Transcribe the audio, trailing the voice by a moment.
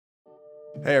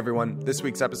Hey everyone, this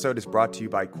week's episode is brought to you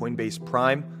by Coinbase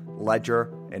Prime,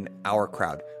 Ledger, and Our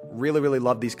Crowd. Really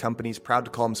love these companies, proud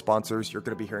to call them sponsors. You're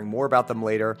going to be hearing more about them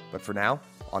later, but for now,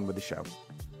 on with the show.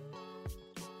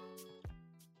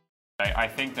 I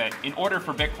think that in order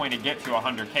for Bitcoin to get to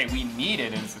 100K, we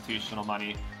needed institutional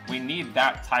money. We need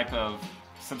that type of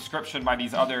subscription by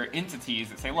these other entities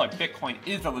that say, look, Bitcoin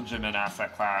is a legitimate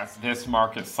asset class. This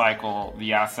market cycle,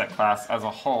 the asset class as a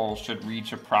whole should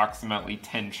reach approximately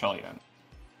 10 trillion.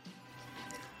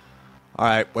 All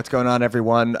right, what's going on,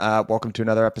 everyone? Welcome to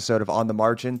another episode of On the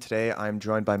Margin. Today, I'm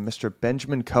joined by Mr.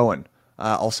 Benjamin Cohen,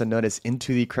 also known as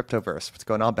Into the Cryptoverse. What's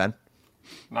going on, Ben?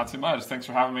 Not too much. Thanks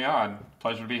for having me on.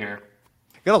 Pleasure to be here.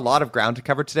 Got a lot of ground to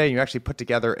cover today. You actually put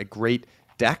together a great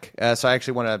deck. So I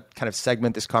actually want to kind of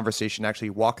segment this conversation,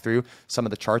 actually walk through some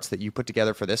of the charts that you put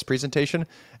together for this presentation.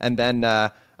 And then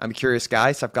I'm a curious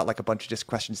guy, so I've got like a bunch of just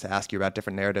questions to ask you about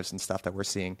different narratives and stuff that we're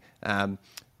seeing.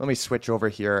 Let me switch over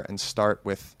here and start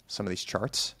with some of these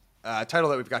charts. Title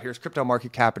that we've got here is Crypto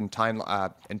Market Cap and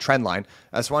Trend Line.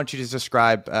 So why don't you just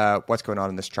describe what's going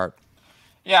on in this chart?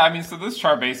 Yeah, I mean, so this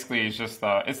chart basically is just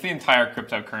it's the entire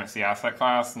cryptocurrency asset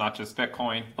class, not just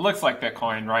Bitcoin. It looks like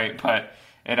Bitcoin, right? But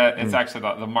it's actually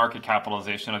the market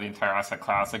capitalization of the entire asset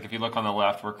class. Like if you look on the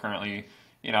left, we're currently,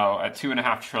 at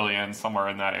 2.5 trillion, somewhere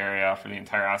in that area for the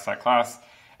entire asset class.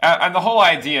 And the whole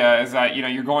idea is that,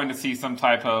 you're going to see some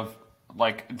type of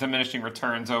like diminishing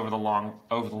returns over the long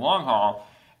haul.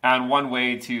 And one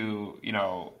way to,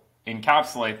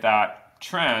 encapsulate that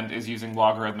trend is using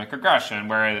logarithmic regression,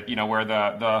 where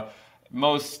the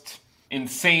most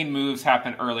insane moves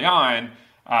happen early on.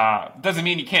 Doesn't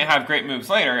mean you can't have great moves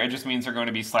later. It just means they're going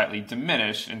to be slightly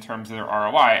diminished in terms of their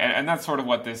ROI, and that's sort of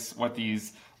what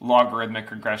these logarithmic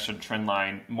regression trend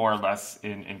line more or less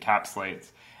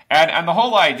encapsulates. And the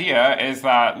whole idea is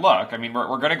that, look, I mean, we're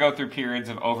going to go through periods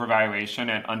of overvaluation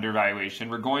and undervaluation.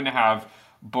 We're going to have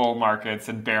bull markets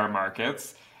and bear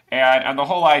markets. And the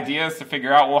whole idea is to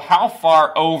figure out, well, how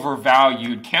far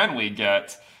overvalued can we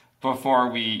get before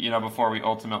we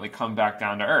ultimately come back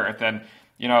down to earth? And,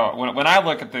 when I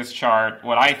look at this chart,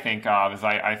 what I think of is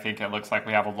I think it looks like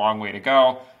we have a long way to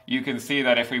go. You can see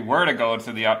that if we were to go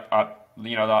to the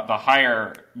the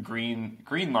higher green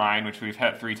line, which we've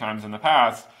hit 3 times in the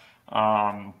past,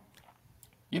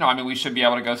 we should be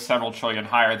able to go several trillion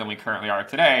higher than we currently are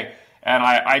today. And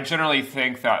I generally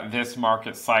think that this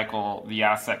market cycle, the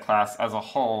asset class as a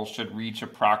whole, should reach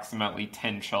approximately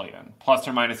 10 trillion, plus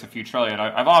or minus a few trillion.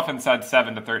 I've often said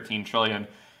 7 to 13 trillion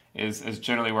is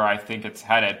generally where I think it's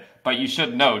headed. But you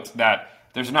should note that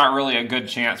there's not really a good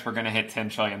chance we're going to hit 10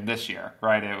 trillion this year,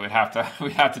 right? We'd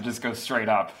have to just go straight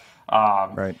up,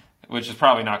 right? Which is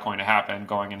probably not going to happen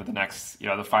going into the next,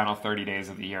 the final 30 days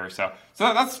of the year. So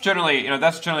that's generally,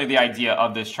 the idea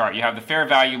of this chart. You have the fair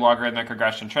value logarithmic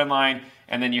regression trend line,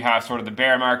 and then you have sort of the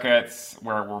bear markets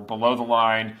where we're below the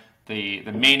line, the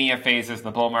mania phases,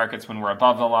 the bull markets when we're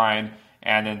above the line,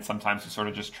 and then sometimes we sort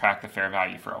of just track the fair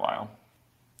value for a while.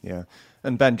 Yeah.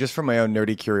 And Ben, just from my own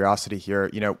nerdy curiosity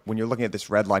here, when you're looking at this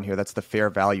red line here, that's the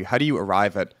fair value. How do you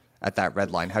arrive at that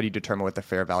red line? How do you determine what the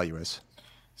fair value is?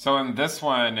 So in this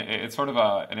one, it's sort of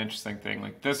an interesting thing.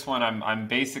 Like this one, I'm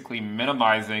basically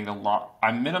minimizing the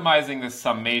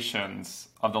summations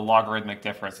of the logarithmic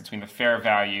difference between the fair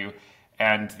value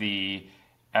and the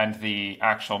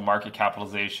actual market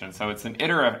capitalization. So it's an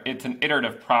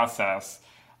iterative process.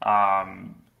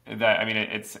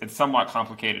 It's somewhat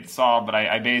complicated to solve, but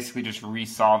I basically just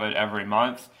resolve it every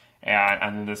month,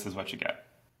 and then this is what you get.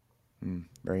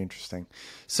 Very interesting.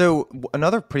 So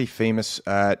another pretty famous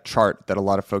chart that a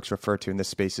lot of folks refer to in this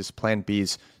space is Plan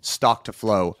B's stock to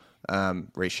flow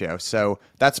ratio. So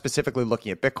that's specifically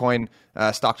looking at Bitcoin.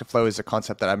 Stock to flow is a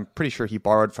concept that I'm pretty sure he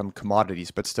borrowed from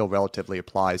commodities, but still relatively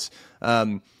applies.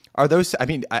 Are those,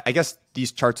 I guess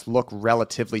these charts look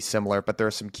relatively similar, but there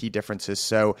are some key differences.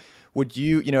 So would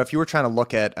you, if you were trying to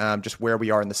look at just where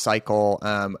we are in the cycle,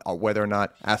 whether or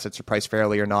not assets are priced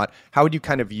fairly or not, how would you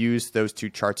kind of use those two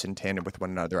charts in tandem with one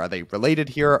another? Are they related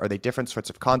here? Are they different sorts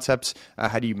of concepts?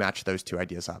 How do you match those two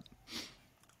ideas up?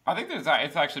 I think it's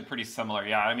actually pretty similar.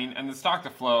 Yeah. And the stock to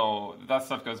flow, that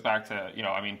stuff goes back to,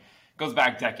 goes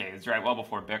back decades, right? Well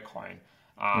before Bitcoin.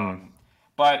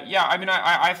 But yeah,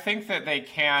 I think that they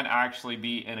can actually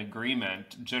be in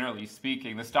agreement, generally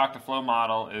speaking. The stock to flow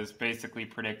model is basically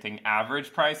predicting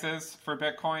average prices for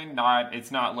Bitcoin.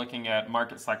 It's not looking at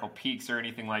market cycle peaks or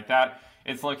anything like that.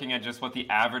 It's looking at just what the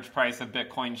average price of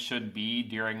Bitcoin should be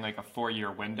during like a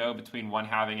 4-year window between one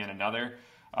halving and another.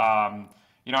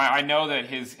 I know that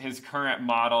his current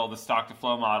model, the stock to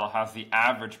flow model, has the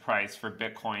average price for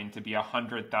Bitcoin to be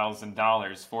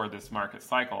 $100,000 for this market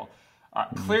cycle.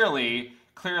 Clearly,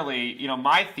 clearly,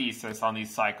 my thesis on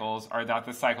these cycles are that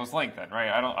the cycles lengthen, right?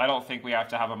 I don't think we have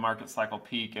to have a market cycle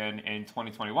peak in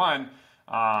 2021.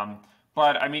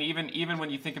 But I mean, even when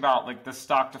you think about like the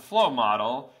stock to flow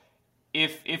model,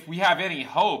 if we have any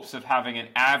hopes of having an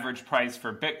average price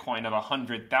for Bitcoin of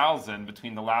 100,000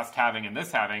 between the last halving and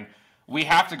this halving, we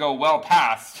have to go well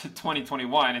past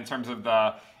 2021 in terms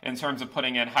of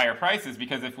putting in higher prices,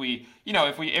 because if we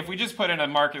just put in a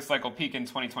market cycle peak in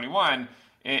 2021,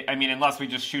 unless we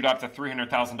just shoot up to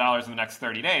 $300,000 in the next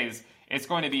 30 days, it's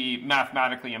going to be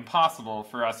mathematically impossible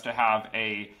for us to have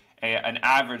an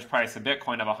average price of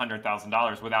Bitcoin of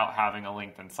 $100,000 without having a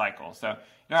lengthened cycle. So,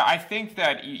 I think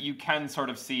that you can sort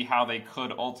of see how they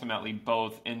could ultimately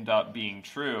both end up being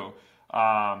true.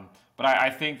 But I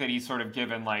think that he's sort of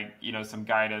given some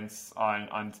guidance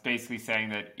on basically saying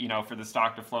that, for the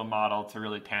stock to flow model to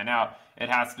really pan out, it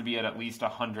has to be at least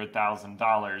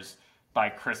 $100,000 by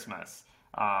Christmas.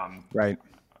 Right.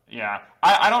 Yeah,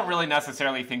 I don't really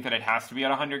necessarily think that it has to be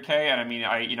at 100K. And I mean,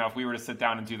 if we were to sit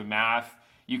down and do the math,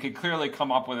 you could clearly come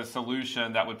up with a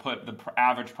solution that would put the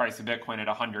average price of Bitcoin at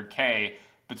 100K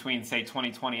between, say,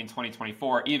 2020 and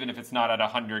 2024, even if it's not at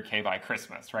 100K by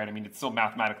Christmas, right? I mean, it's still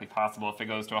mathematically possible. If it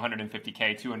goes to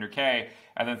 150K, 200K,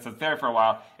 and then sits there for a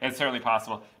while, it's certainly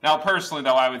possible. Now, personally,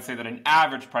 though, I would say that an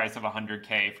average price of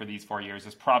 100K for these 4 years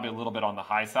is probably a little bit on the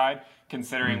high side,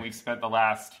 considering we've spent the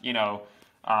last,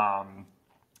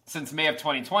 since May of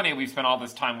 2020, we've spent all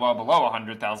this time well below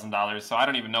 $100,000. So I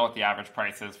don't even know what the average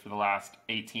price is for the last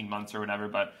 18 months or whatever,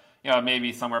 but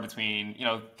maybe somewhere between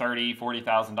 $30,000,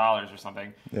 $40,000 or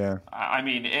something. Yeah. I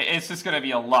mean, it's just going to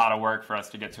be a lot of work for us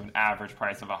to get to an average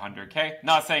price of 100K.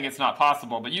 Not saying it's not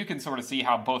possible, but you can sort of see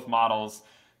how both models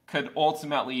could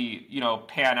ultimately,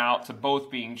 pan out to both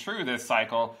being true this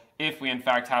cycle if we in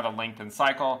fact have a lengthened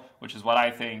cycle, which is what I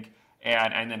think.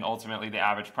 And then ultimately the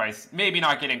average price, maybe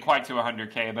not getting quite to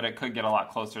 100K, but it could get a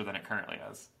lot closer than it currently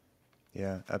is.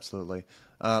 Yeah, absolutely.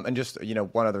 And just,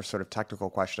 one other sort of technical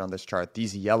question on this chart.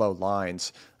 These yellow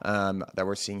lines that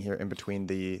we're seeing here in between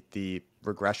the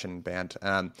regression band,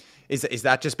 is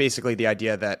that just basically the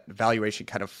idea that valuation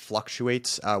kind of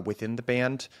fluctuates within the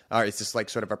band? Or is this like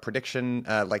sort of a prediction?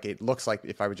 Like it looks like,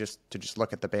 if I were just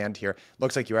look at the band here,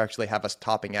 looks like you actually have us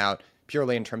topping out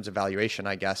purely in terms of valuation,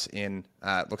 I guess, in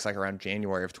looks like around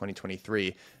January of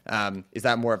 2023. Is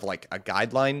that more of like a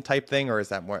guideline type thing, or is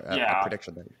that more a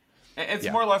prediction that? It's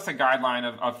more or less a guideline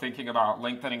of thinking about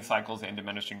lengthening cycles and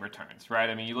diminishing returns, right?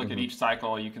 I mean, you look at each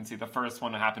cycle, you can see the first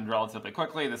one happened relatively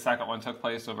quickly. The second one took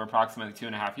place over approximately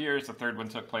 2.5 years. The third one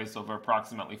took place over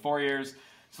approximately 4 years.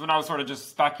 So when I was sort of just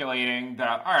speculating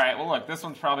that, all right, well, look, this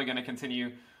one's probably going to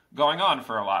continue going on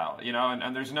for a while,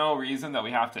 and there's no reason that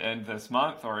we have to end this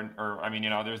month or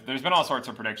there's been all sorts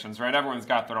of predictions, right? Everyone's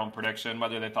got their own prediction,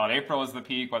 whether they thought April was the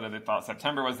peak, whether they thought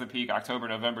September was the peak, October,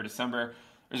 November, December.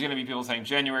 There's going to be people saying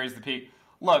January is the peak.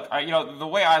 Look, the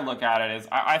way I look at it is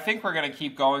I think we're going to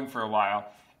keep going for a while.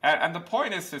 And the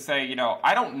point is to say,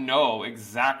 I don't know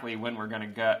exactly when we're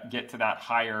going to get to that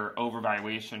higher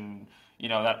overvaluation,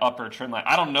 that upper trend line.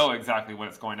 I don't know exactly when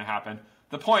it's going to happen.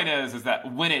 The point is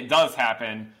that when it does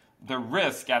happen, the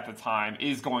risk at the time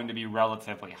is going to be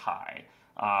relatively high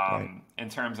in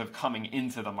terms of coming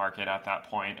into the market at that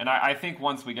point. And I think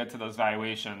once we get to those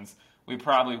valuations, we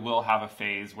probably will have a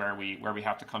phase where we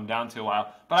have to come down to a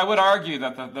while. But I would argue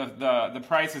that the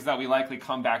prices that we likely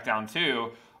come back down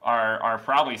to are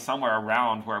probably somewhere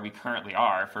around where we currently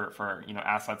are for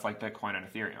assets like Bitcoin and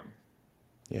Ethereum.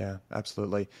 Yeah,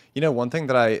 absolutely. One thing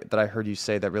that I heard you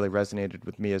say that really resonated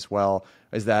with me as well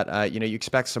is that you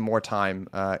expect some more time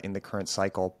in the current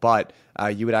cycle, but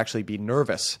you would actually be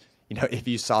nervous, if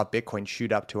you saw Bitcoin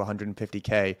shoot up to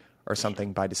 150K or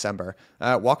something by December.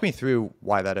 Walk me through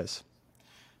why that is.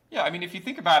 Yeah, I mean, if you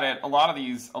think about it, a lot of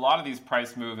these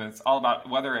price movements, all about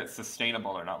whether it's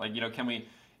sustainable or not. Like,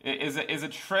 is a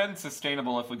trend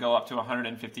sustainable if we go up to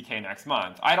 150K next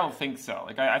month? I don't think so.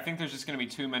 Like, I think there's just going to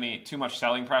be too much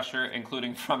selling pressure,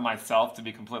 including from myself, to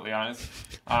be completely honest.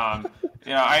 I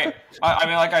mean,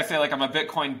 like I say, like I'm a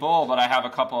Bitcoin bull, but I have a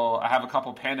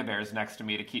couple panda bears next to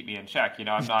me to keep me in check.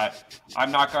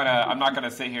 I'm not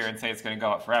gonna sit here and say it's going to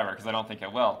go up forever, because I don't think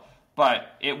it will.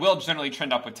 But it will generally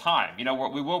trend up with time. We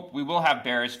will have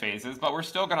bearish phases, but we're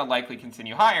still going to likely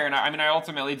continue higher. And I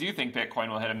ultimately do think Bitcoin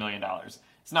will hit $1 million.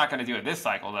 It's not going to do it this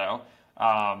cycle, though.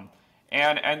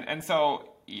 And so,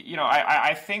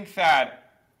 I think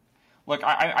that, look,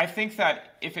 I think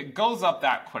that if it goes up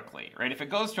that quickly, right, if it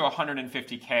goes to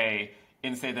 150K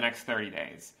in, say, the next 30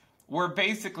 days, we're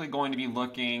basically going to be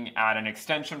looking at an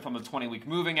extension from the 20-week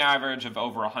moving average of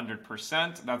over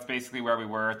 100%. That's basically where we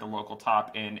were at the local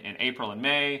top in April and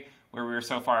May. where we were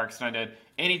so far extended.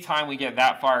 Anytime we get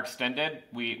that far extended,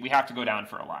 we have to go down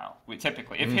for a while. We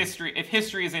typically, if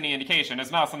history is any indication,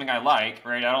 it's not something I like,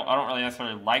 right? I don't really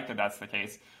necessarily like that that's the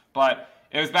case. But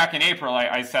it was back in April,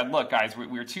 I said, look, guys,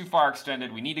 we're too far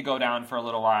extended. We need to go down for a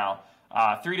little while.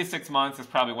 3 to 6 months is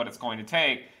probably what it's going to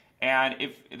take. And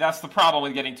if that's the problem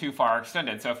with getting too far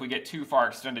extended. So if we get too far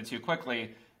extended too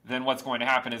quickly, then what's going to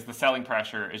happen is the selling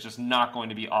pressure is just not going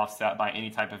to be offset by any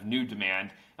type of new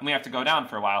demand, and we have to go down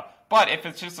for a while. But if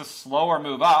it's just a slower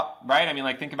move up, right? I mean,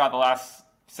 like, think about the last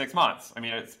 6 months. I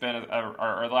mean, it's been,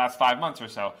 or the last 5 months or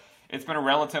so. It's been a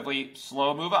relatively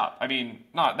slow move up. I mean,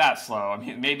 not that slow. I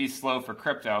mean, maybe slow for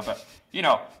crypto, but,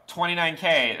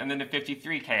 29K and then to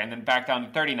 53K and then back down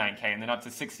to 39K and then up to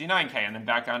 69K and then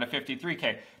back down to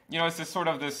 53K. It's just sort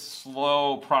of this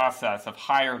slow process of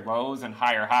higher lows and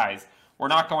higher highs. We're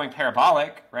not going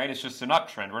parabolic, right? It's just an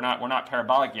uptrend. We're not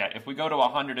parabolic yet. If we go to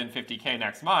 150K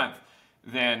next month,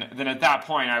 then at that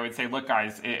point I would say, look,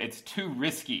 guys, it's too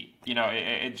risky.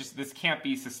 This can't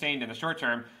be sustained in the short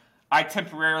term. I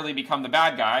temporarily become the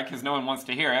bad guy because no one wants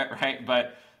to hear it, right?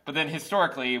 But then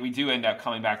historically we do end up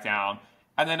coming back down,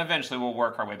 and then eventually we'll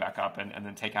work our way back up and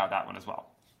then take out that one as well.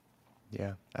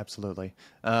 Yeah, absolutely.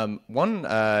 Something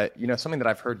that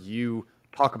I've heard you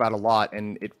talk about a lot,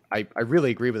 and I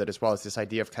really agree with it as well, is this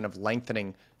idea of kind of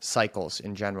lengthening cycles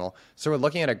in general. So we're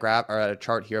looking at a graph or at a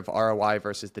chart here of ROI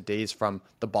versus the days from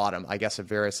the bottom, I guess, of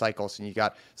various cycles. And you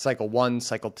got cycle 1,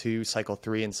 cycle 2, cycle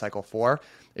 3, and cycle 4.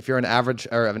 If you're an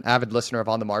avid listener of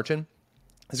On the Margin,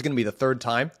 this is going to be the third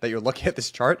time that you're looking at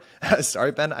this chart.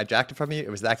 Sorry, Ben, I jacked it from you. It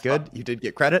was that good. You did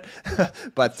get credit.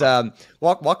 But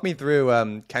walk me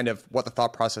through kind of what the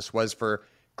thought process was for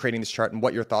creating this chart and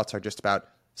what your thoughts are just about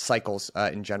cycles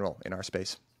in general in our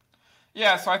space.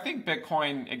 Yeah, so I think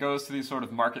Bitcoin, it goes to these sort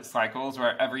of market cycles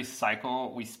where every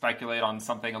cycle we speculate on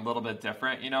something a little bit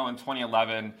different. In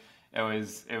 2011, it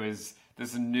was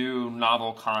this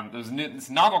novel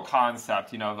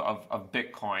concept, of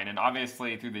Bitcoin. And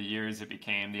obviously through the years, it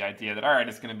became the idea that, all right,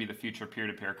 it's going to be the future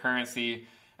peer-to-peer currency.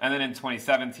 And then in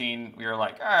 2017, we were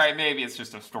like, all right, maybe it's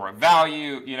just a store of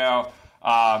value,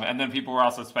 and then people were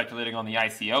also speculating on the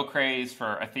ICO craze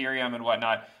for Ethereum and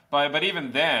whatnot. But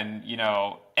even then,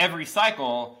 every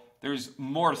cycle, there's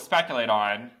more to speculate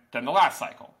on than the last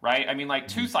cycle, right? I mean, like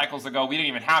 2 cycles ago, we didn't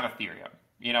even have Ethereum.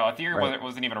 Ethereum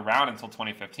wasn't even around until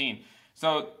 2015.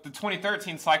 So the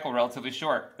 2013 cycle, relatively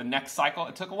short. The next cycle,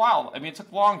 it took a while. I mean, it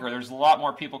took longer. There's a lot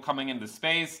more people coming into the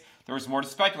space. There was more to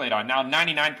speculate on. Now,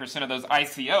 99% of those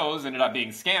ICOs ended up being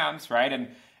scams, right? And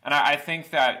I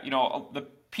think that, the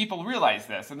people realized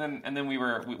this, and then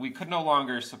we could no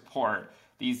longer support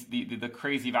the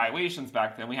crazy valuations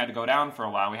back then. We had to go down for a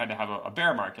while. We had to have a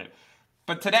bear market.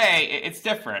 But today, it's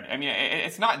different. I mean,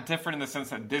 it's not different in the sense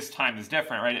that this time is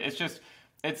different, right? It's just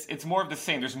it's more of the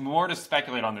same. There's more to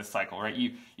speculate on this cycle, right?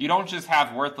 You don't just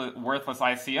have worthless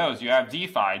ICOs. You have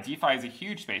DeFi. DeFi is a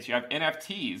huge space. You have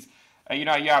NFTs. You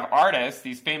have artists,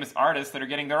 these famous artists that are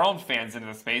getting their own fans into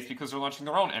the space because they're launching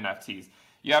their own NFTs.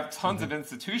 You have tons of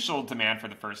institutional demand for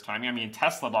the first time. I mean,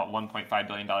 Tesla bought $1.5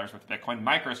 billion worth of Bitcoin.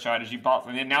 MicroStrategy bought,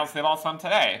 and they announced they bought some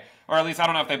today. Or at least, I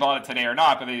don't know if they bought it today or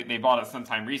not, but they bought it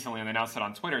sometime recently, and they announced it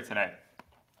on Twitter today.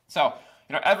 So,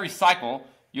 every cycle,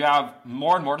 you have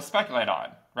more and more to speculate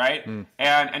on, right?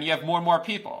 And you have more and more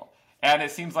people. And it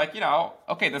seems like,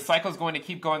 okay, the cycle is going to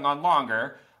keep going on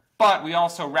longer, but we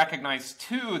also recognize,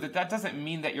 too, that doesn't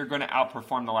mean that you're going to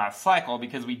outperform the last cycle,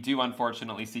 because we do,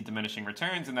 unfortunately, see diminishing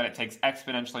returns, and that it takes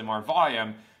exponentially more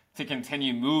volume to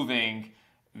continue moving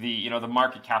the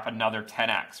market cap another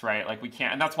 10x, right? Like, we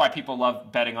can't, and that's why people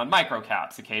love betting on micro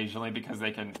caps occasionally, because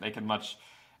they can much.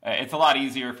 It's a lot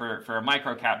easier for a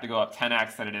micro cap to go up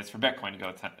 10x than it is for Bitcoin to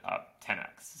go up 10x.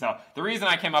 So the reason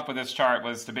I came up with this chart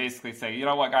was to basically say, you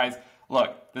know what, guys,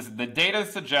 look, the data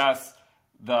suggests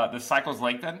the cycles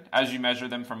lengthen as you measure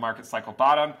them from market cycle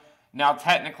bottom. Now,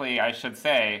 technically, I should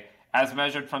say, as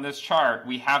measured from this chart,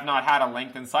 we have not had a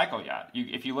lengthened cycle yet.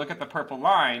 If you look at the purple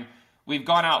line, we've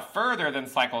gone out further than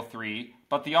cycle 3,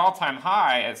 but the all-time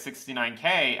high at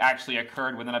 69K actually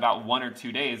occurred within about 1 or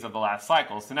 2 days of the last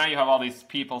cycle. So now you have all these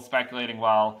people speculating,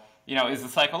 well, is the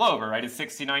cycle over, right? Is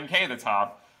 69K the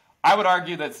top? I would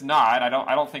argue that's not. I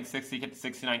don't think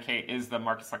 69K is the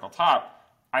market cycle top.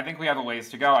 I think we have a ways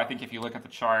to go. I think if you look at the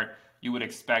chart, you would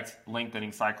expect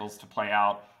lengthening cycles to play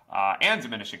out and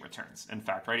diminishing returns. In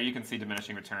fact, right? You can see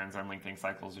diminishing returns and lengthening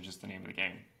cycles are just the name of the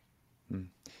game.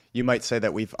 You might say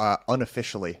that we've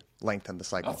unofficially lengthened the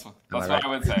cycle. That's what I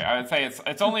would say. I would say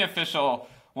it's only official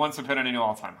once we put in a new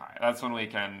all-time high. That's when we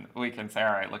can say,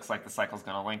 all right, looks like the cycle's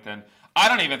going to lengthen. I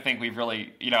don't even think we've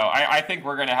really, I think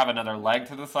we're going to have another leg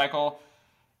to the cycle.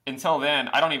 until then,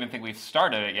 I don't even think we've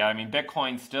started it yet. I mean,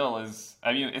 Bitcoin still is.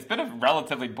 I mean, it's been a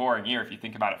relatively boring year if you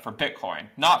think about it for Bitcoin,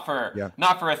 Yeah.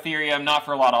 not for Ethereum, not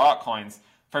for a lot of altcoins.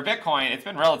 For Bitcoin, it's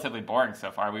been relatively boring so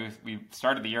far. We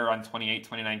started the year on 28,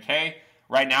 29K.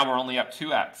 Right now, we're only up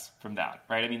 2x from that,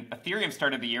 right? I mean, Ethereum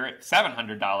started the year at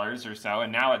 $700 or so,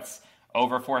 and now it's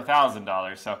over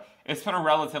 $4,000. So it's been a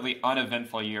relatively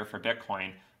uneventful year for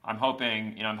Bitcoin. I'm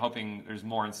hoping there's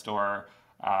more in store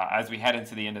as we head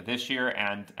into the end of this year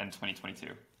and 2022.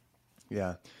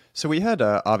 Yeah. So we had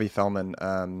Avi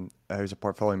Fellman, who's a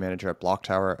portfolio manager at Block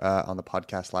Tower, on the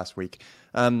podcast last week.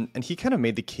 And he kind of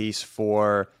made the case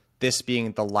for this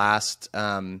being the last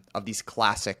of these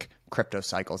classic crypto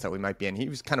cycles that we might be in. He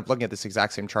was kind of looking at this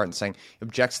exact same chart and saying he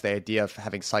objects to the idea of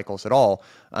having cycles at all.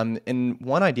 And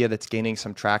one idea that's gaining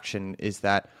some traction is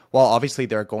that while obviously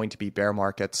there are going to be bear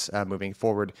markets moving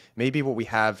forward, maybe what we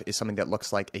have is something that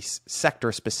looks like a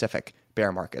sector-specific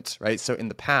bear markets, right? So in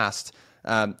the past,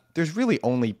 there's really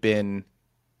only been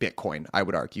Bitcoin, I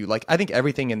would argue. Like, I think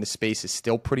everything in the space is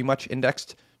still pretty much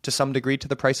indexed to some degree to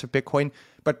the price of Bitcoin.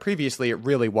 But previously, it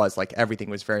really was like everything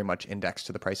was very much indexed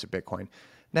to the price of Bitcoin.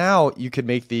 Now, you could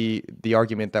make the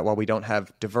argument that while we don't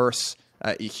have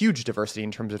a huge diversity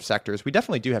in terms of sectors, we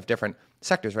definitely do have different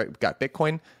sectors, right? We've got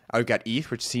Bitcoin, we've got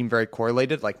ETH, which seem very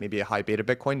correlated, like maybe a high beta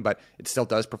Bitcoin, but it still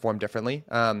does perform differently.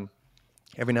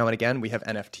 Every now and again, we have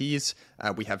NFTs,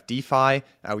 we have DeFi,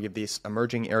 we have this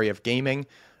emerging area of gaming.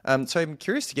 So I'm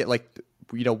curious to get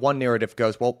one narrative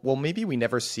goes, well, maybe we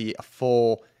never see a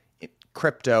full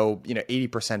crypto,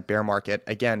 80% bear market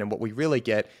again. And what we really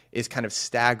get is kind of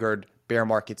staggered bear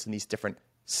markets in these different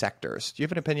sectors. Do you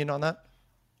have an opinion on that?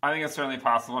 I think it's certainly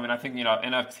possible. I mean, I think,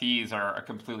 NFTs are a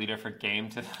completely different game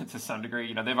to some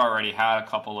degree. They've already had a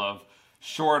couple of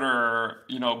shorter,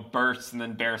 bursts and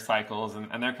then bear cycles,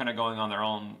 and they're kind of going on their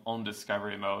own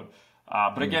discovery mode.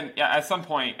 But again, yeah, at some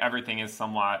point, everything is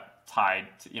somewhat tied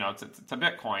to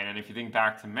Bitcoin. And if you think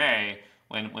back to May,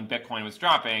 when Bitcoin was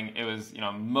dropping, it was,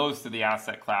 most of the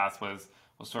asset class was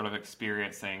sort of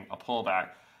experiencing a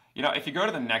pullback. If you go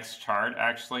to the next chart,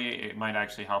 actually, it might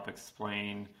actually help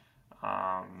explain what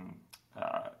I'm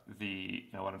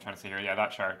trying to say here. Yeah,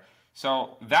 that chart.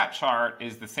 So that chart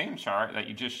is the same chart that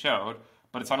you just showed,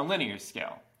 but it's on a linear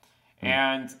scale.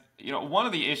 And one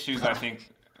of the issues I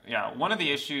think, one of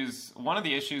the issues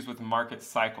with market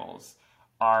cycles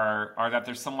are that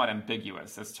they're somewhat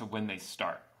ambiguous as to when they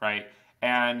start, right?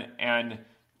 And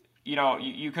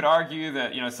you could argue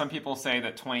that some people say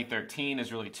that 2013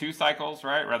 is really two cycles,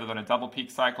 right, rather than a double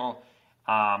peak cycle.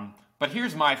 But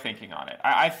here's my thinking on it.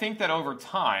 I think that over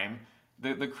time,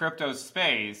 the crypto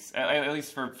space, at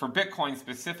least for Bitcoin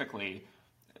specifically,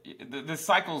 the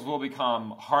cycles will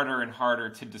become harder and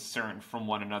harder to discern from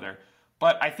one another.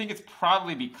 But I think it's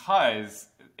probably because,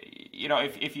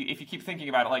 if you keep thinking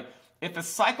about it, like if the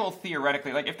cycle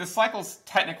theoretically, like if the cycles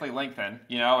technically lengthen,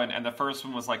 and the first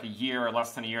one was like a year or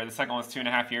less than a year, the second one was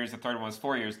 2.5 years, the third one was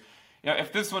 4 years.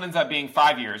 If this one ends up being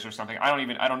 5 years or something,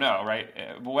 I don't know, right?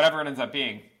 But whatever it ends up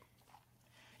being,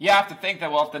 you have to think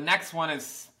that, well, if the next one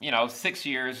is, 6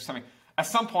 years or something, at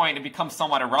some point it becomes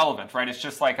somewhat irrelevant, right? It's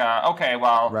just like, okay,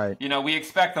 well, right. We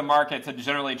expect the market to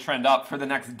generally trend up for the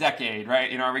next decade,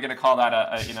 right? Are we going to call that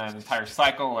an entire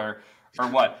cycle or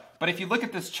what? But if you look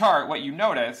at this chart, what you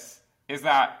notice is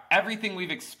that everything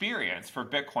we've experienced for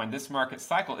Bitcoin, this market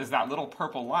cycle, is that little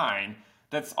purple line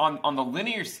that's on the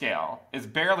linear scale is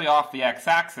barely off the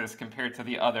x-axis compared to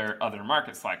the other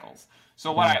market cycles.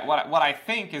 So what I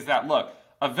think is that, look,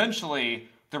 eventually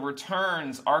the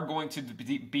returns are going to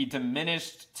be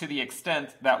diminished to the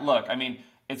extent that, look, I mean,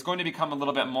 it's going to become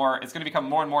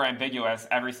more and more ambiguous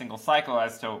every single cycle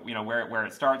as to, where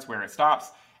it starts, where it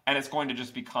stops, and it's going to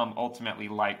just become ultimately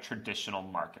like traditional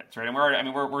markets, right?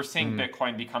 And we're seeing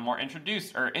Bitcoin become more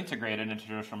integrated into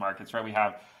traditional markets, right? We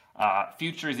have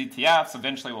futures ETFs.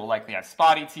 Eventually, we'll likely have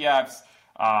spot ETFs.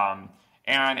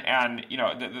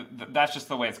 That's just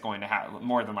the way it's going to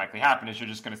more than likely happen. Is you're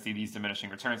just going to see these diminishing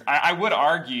returns. I would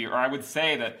argue, or I would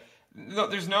say that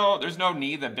there's no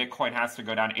need that Bitcoin has to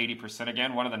go down 80%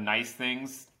 again. One of the nice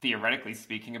things, theoretically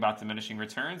speaking, about diminishing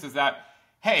returns is that,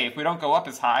 hey, if we don't go up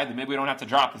as high, then maybe we don't have to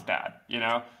drop as bad.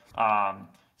 Right.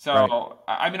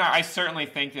 I mean, I certainly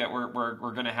think that we're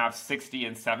going to have 60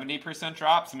 and 70%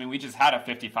 drops. I mean, we just had a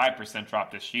 55%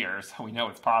 drop this year, so we know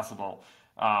it's possible.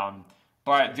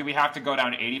 But do we have to go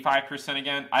down 85%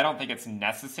 again? I don't think it's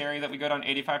necessary that we go down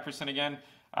 85% again.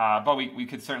 But we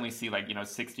could certainly see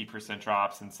 60%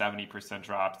 drops and 70%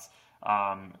 drops.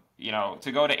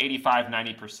 To go to 85,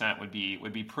 90% would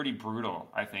be pretty brutal,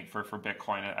 I think, for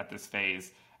Bitcoin at this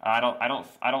phase. I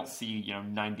don't see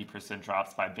 90%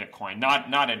 drops by Bitcoin.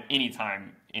 Not at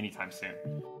anytime soon.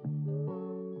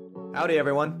 Howdy,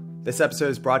 everyone. This episode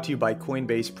is brought to you by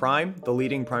Coinbase Prime, the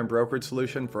leading prime brokerage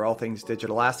solution for all things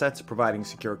digital assets, providing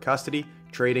secure custody,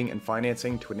 trading, and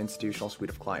financing to an institutional suite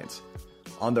of clients.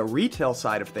 On the retail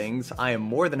side of things, I am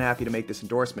more than happy to make this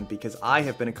endorsement because I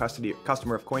have been a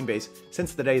customer of Coinbase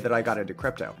since the day that I got into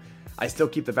crypto. I still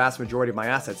keep the vast majority of my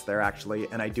assets there, actually,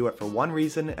 and I do it for one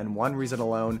reason and one reason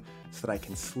alone, so that I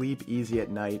can sleep easy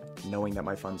at night knowing that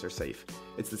my funds are safe.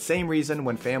 It's the same reason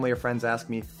when family or friends ask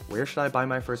me, where should I buy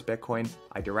my first Bitcoin?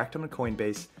 I direct them to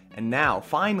Coinbase. And now,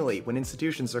 finally, when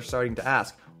institutions are starting to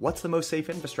ask, what's the most safe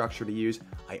infrastructure to use?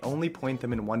 I only point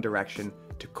them in one direction,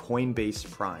 to Coinbase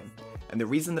Prime. And the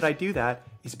reason that I do that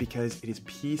is because it is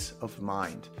peace of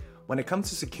mind. When it comes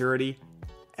to security,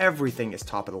 everything is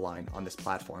top of the line on this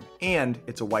platform, and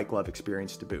it's a white glove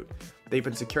experience to boot. They've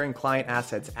been securing client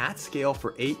assets at scale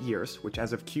for 8 years, which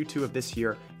as of Q2 of this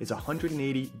year is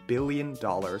 $180 billion.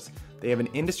 They have an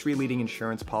industry-leading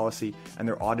insurance policy, and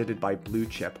they're audited by Blue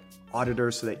Chip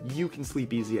auditors so that you can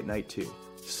sleep easy at night too.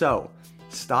 So,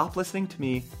 stop listening to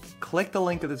me, click the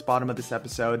link at the bottom of this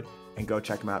episode, and go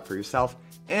check them out for yourself.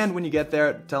 And when you get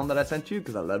there, tell them that I sent you,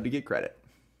 because I love to get credit.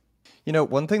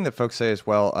 One thing that folks say as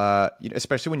well,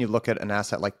 especially when you look at an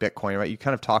asset like Bitcoin, right? You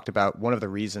kind of talked about one of the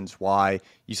reasons why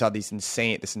you saw this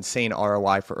insane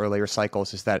ROI for earlier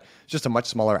cycles is that it's just a much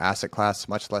smaller asset class,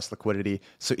 much less liquidity.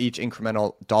 So each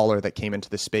incremental dollar that came into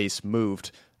the space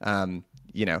moved, the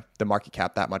market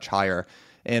cap that much higher.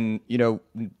 And,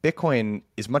 Bitcoin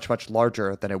is much, much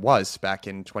larger than it was back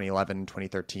in 2011,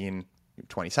 2013,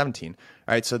 2017.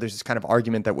 All right. So there's this kind of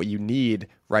argument that what you need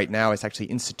right now is actually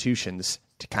institutions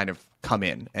to kind of come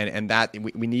in, and that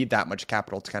we need that much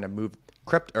capital to kind of move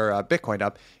Bitcoin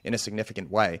up in a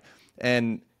significant way.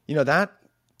 And that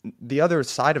the other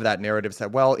side of that narrative is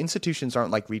that, well, institutions aren't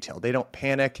like retail. They don't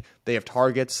panic. They have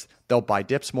targets. They'll buy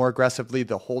dips more aggressively.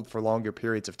 They'll hold for longer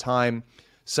periods of time.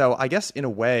 So I guess in a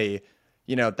way,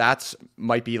 that's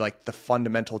might be like the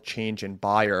fundamental change in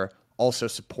buyer also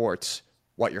supports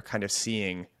what you're kind of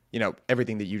seeing,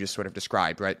 everything that you just sort of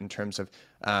described, right? In terms of,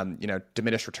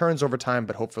 diminished returns over time,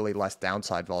 but hopefully less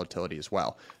downside volatility as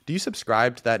well. Do you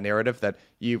subscribe to that narrative that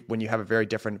when you have a very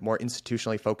different, more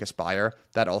institutionally focused buyer,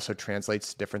 that also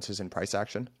translates to differences in price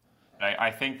action?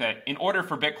 I think that in order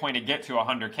for Bitcoin to get to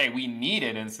 100K, we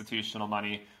needed institutional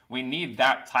money. We need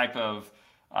that type of,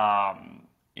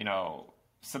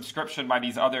 subscription by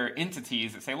these other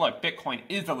entities that say, look, Bitcoin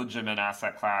is a legitimate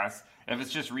asset class. If it's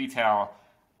just retail,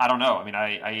 I don't know. I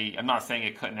mean, I'm not saying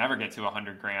it couldn't ever get to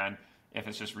 100 grand if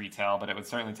it's just retail, but it would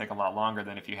certainly take a lot longer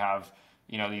than if you have,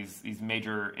 these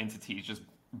major entities just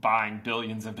buying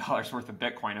billions of dollars worth of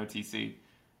Bitcoin OTC.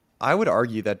 I would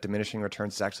argue that diminishing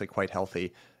returns is actually quite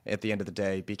healthy at the end of the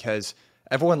day, because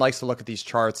everyone likes to look at these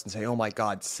charts and say, oh my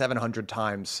God, 700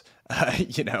 times, a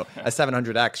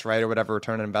 700x, right? Or whatever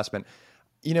return on investment.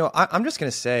 I'm just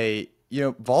going to say,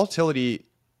 volatility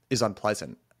is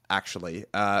unpleasant. Actually,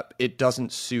 it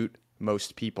doesn't suit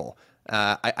most people.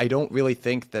 I don't really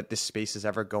think that this space is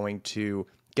ever going to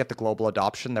get the global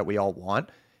adoption that we all want,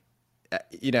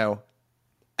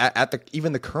 at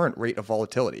even the current rate of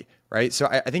volatility, right? So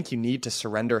I think you need to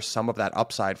surrender some of that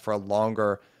upside for a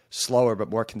longer, slower,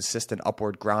 but more consistent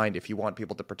upward grind if you want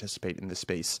people to participate in this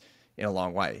space in a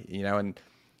long way, and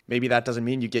maybe that doesn't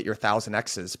mean you get your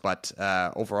 1000Xs, but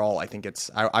overall, I think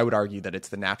I would argue that it's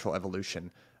the natural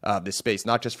evolution of this space,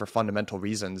 not just for fundamental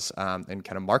reasons and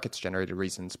kind of markets generated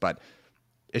reasons, but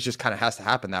it just kind of has to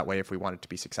happen that way if we want it to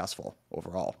be successful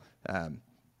overall.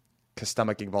 Because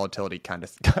stomaching volatility kind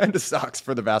of sucks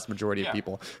for the vast majority of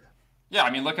people. Yeah, I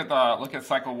mean, look at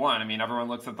cycle one. I mean, everyone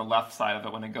looks at the left side of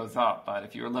it when it goes up, but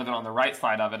if you were living on the right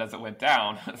side of it as it went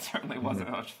down, it certainly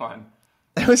wasn't much fun.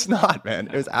 It was not, man.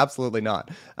 It was absolutely not.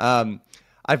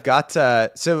 I've got,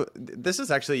 so this is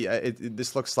actually,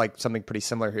 this looks like something pretty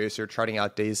similar here. So you're charting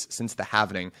out days since the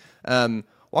halvening.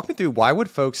 Walk me through, why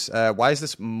is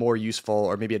this more useful,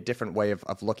 or maybe a different way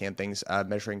of looking at things,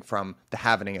 measuring from the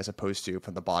halvening as opposed to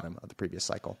from the bottom of the previous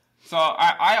cycle? So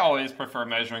I always prefer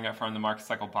measuring it from the market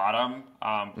cycle bottom.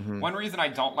 One reason I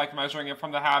don't like measuring it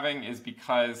from the halving is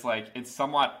because it's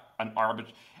somewhat an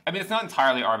arbitrary. I mean, it's not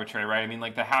entirely arbitrary, right? I mean,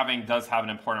 the halving does have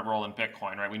an important role in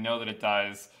Bitcoin, right? We know that it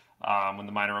does when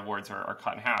the miner rewards are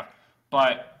cut in half.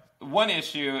 But one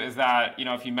issue is that,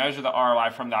 if you measure the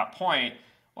ROI from that point,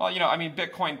 well,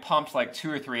 Bitcoin pumps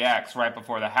 2 or 3x right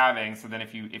before the halving. So then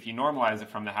if you normalize it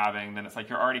from the halving, then it's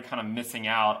you're already kind of missing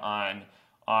out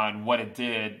on what it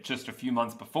did just a few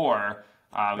months before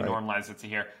we normalized it to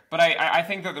here. But I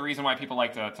think that the reason why people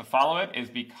like to follow it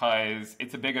is because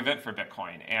it's a big event for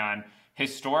Bitcoin. And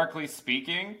historically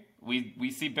speaking,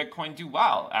 we see Bitcoin do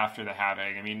well after the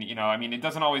halving. I mean, it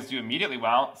doesn't always do immediately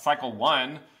well. Cycle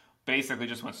 1 basically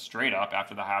just went straight up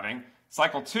after the halving.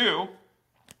 Cycle 2,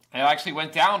 it actually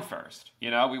went down first.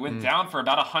 We went down for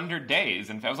about 100 days,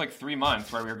 and it was like 3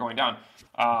 months where we were going down.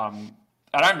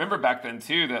 And I remember back then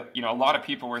too that a lot of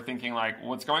people were thinking like,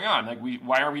 "What's going on? Like,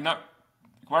 why are we not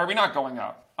going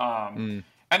up?" And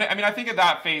I mean, I think at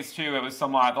that phase too, it was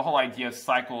somewhat the whole idea of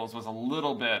cycles was a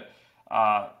little bit.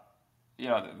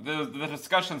 The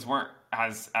discussions weren't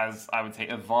as I would say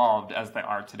evolved as they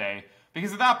are today.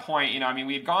 Because at that point,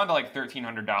 we had gone to like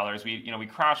 $1,300. We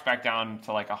crashed back down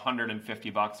to like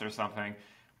 $150 or something.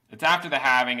 It's after the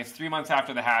halving. It's 3 months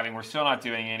after the halving. We're still not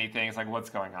doing anything. It's like, what's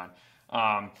going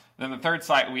on? Then the third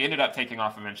cycle, we ended up taking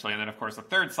off eventually. And then, of course, the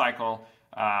third cycle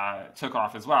took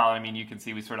off as well. I mean, you can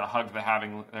see we sort of hugged the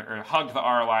halving, or hugged the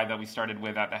ROI that we started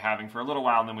with at the halving for a little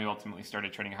while, and then we ultimately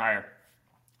started trending higher.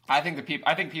 I think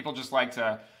people just like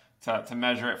to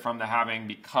measure it from the halving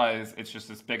because it's just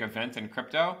this big event in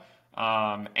crypto.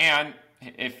 And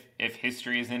if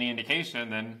history is any indication,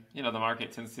 then the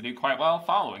market tends to do quite well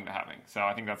following the halving. So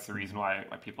I think that's the reason why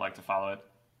people like to follow it.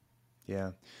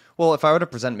 Yeah. Well, if I were to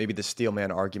present maybe the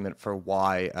Steelman argument for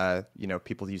why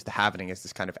people use the halving as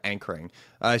this kind of anchoring,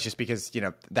 it's just because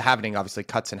the halving obviously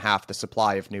cuts in half the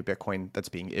supply of new Bitcoin that's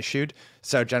being issued.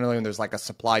 So generally, when there's like a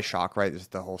supply shock, right, there's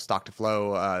the whole stock to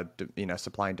flow,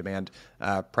 supply and demand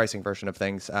pricing version of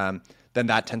things. Then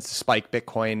that tends to spike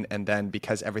Bitcoin, and then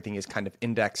because everything is kind of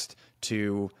indexed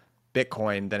to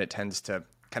Bitcoin, then it tends to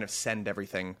kind of send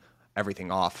everything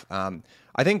off.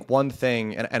 I think one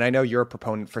thing, and I know you're a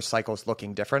proponent for cycles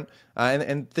looking different,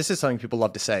 and this is something people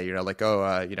love to say,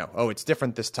 it's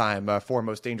different this time, four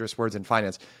most dangerous words in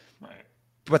finance. Right.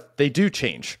 But they do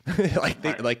change.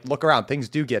 Look around, things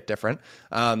do get different.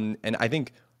 And I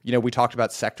think, we talked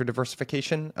about sector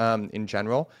diversification in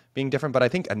general being different, but I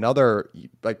think another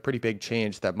pretty big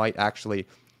change that might actually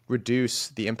reduce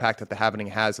the impact that the halving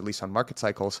has, at least on market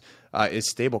cycles,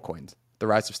 is stablecoins. The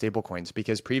rise of stablecoins,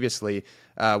 because previously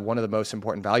one of the most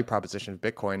important value propositions of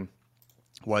Bitcoin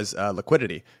was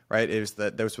liquidity, right? It was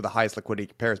those were the highest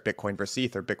liquidity pairs, Bitcoin versus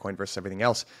ETH or Bitcoin versus everything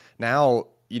else. Now,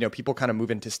 people kind of move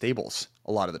into stables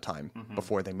a lot of the time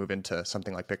before they move into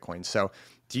something like Bitcoin. So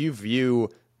do you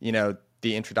view,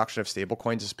 the introduction of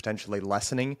stablecoins as potentially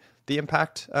lessening the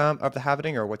impact of the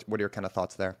halving, or what are your kind of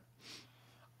thoughts there?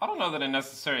 I don't know that it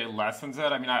necessarily lessens it.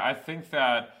 I mean, I think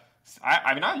that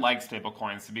I like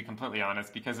stablecoins, to be completely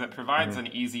honest, because it provides an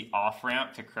easy off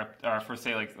ramp to crypto, for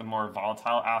say like a more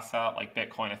volatile asset like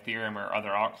Bitcoin, Ethereum, or other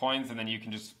altcoins, and then you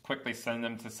can just quickly send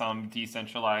them to some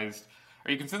decentralized,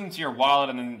 or you can send them to your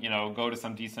wallet and then go to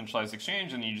some decentralized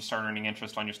exchange, and you just start earning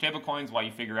interest on your stablecoins while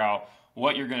you figure out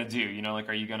what you're going to do.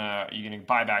 Are you gonna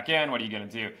buy back in? What are you going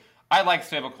to do? I like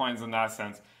stablecoins in that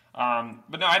sense.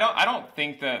 But no, I don't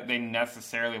think that they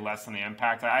necessarily lessen the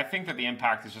impact. I think that the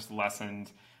impact is just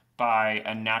lessened by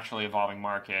a naturally evolving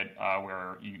market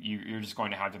where you're just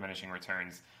going to have diminishing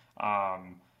returns.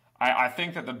 I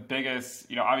think that the biggest,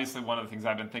 obviously one of the things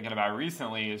I've been thinking about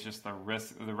recently is just the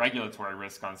regulatory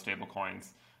risk on stablecoins,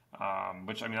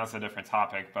 which, that's a different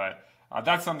topic, but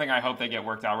that's something I hope they get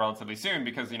worked out relatively soon,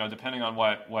 because, depending on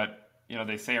what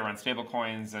they say around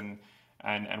stablecoins and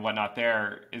whatnot,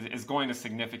 there is going to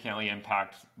significantly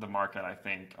impact the market, I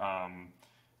think.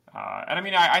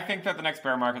 I think that the next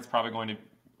bear market is probably going to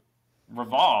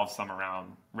revolve some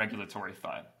around regulatory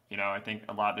FUD. I think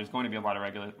there's going to be a lot of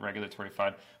regulatory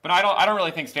FUD, but I don't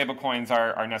really think stablecoins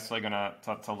are necessarily going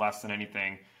to lessen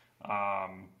anything.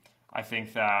 I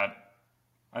think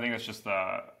that's just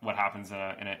what happens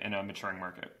in a maturing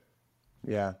market.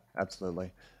 Yeah,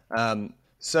 absolutely.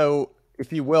 So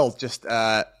if you will, just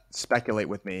speculate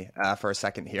with me for a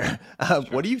second here. Sure.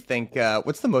 What do you think,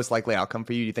 what's the most likely outcome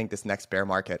for you? Do you think this next bear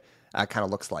market kind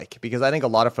of looks like? Because I think a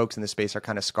lot of folks in this space are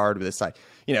kind of scarred with this,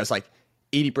 it's like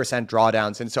 80%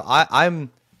 drawdowns. And so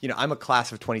I'm a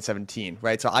class of 2017,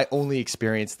 right? So I only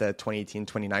experienced the 2018,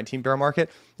 2019 bear market.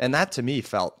 And that to me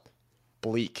felt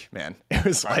bleak, man. It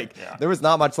was there was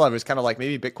not much love. It was kind of like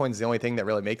maybe Bitcoin's the only thing that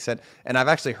really makes it. And I've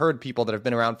actually heard people that have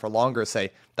been around for longer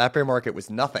say that bear market was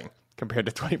nothing compared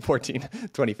to 2014,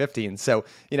 2015. So,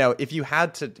 if you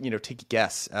had to, take a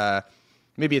guess,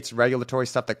 maybe it's regulatory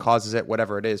stuff that causes it,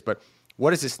 whatever it is, but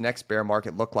what does this next bear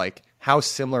market look like? How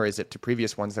similar is it to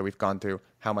previous ones that we've gone through?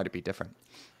 How might it be different?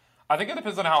 I think it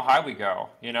depends on how high we go.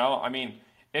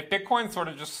 If Bitcoin sort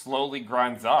of just slowly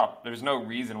grinds up, there's no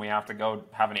reason we have to go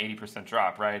have an 80%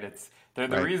 drop, right? It's the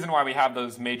reason why we have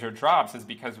those major drops is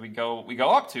because we go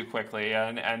up too quickly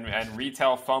and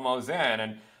retail FOMO's in.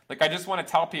 And I just want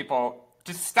to tell people,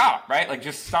 just stop, right? Like,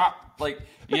 just stop. Like,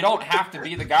 you don't have to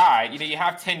be the guy. You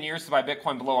have 10 years to buy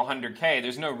Bitcoin below 100K.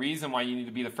 There's no reason why you need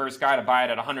to be the first guy to buy it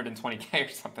at 120K or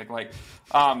something. Like,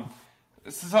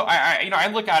 so I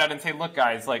look at it and say, look,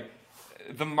 guys, like,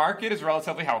 the market is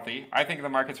relatively healthy. I think the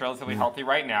market's relatively healthy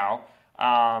right now.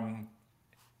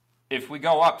 If we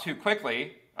go up too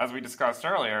quickly, as we discussed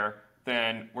earlier,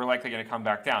 then we're likely going to come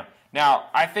back down. Now,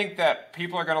 I think that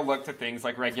people are going to look to things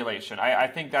like regulation. I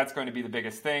think that's going to be the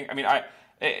biggest thing. I mean,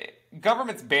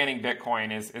 governments banning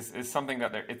Bitcoin is something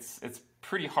that it's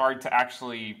pretty hard to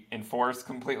actually enforce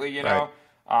completely, you know?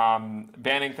 Right.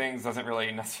 Banning things doesn't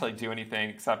really necessarily do anything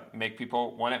except make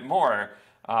people want it more.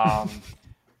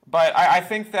 But I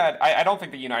think that I don't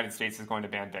think the United States is going to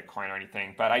ban Bitcoin or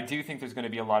anything, but I do think there's going to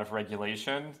be a lot of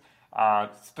regulations,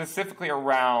 specifically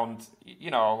around,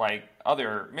 like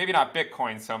other, maybe not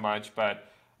Bitcoin so much,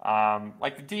 but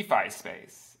like the DeFi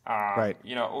space. Right.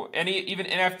 Even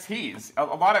NFTs. A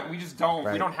lot of we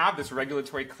don't have this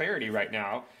regulatory clarity right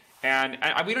now, and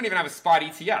we don't even have a spot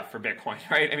ETF for Bitcoin,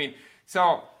 right? I mean,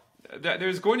 so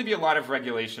there's going to be a lot of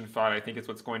regulation thought. I think is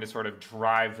what's going to sort of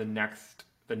drive the next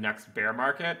bear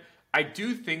market. I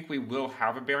do think we will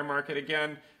have a bear market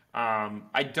again.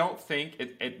 I don't think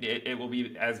it will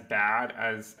be as bad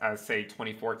as say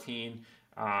 2014,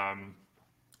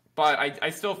 but I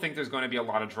still think there's going to be a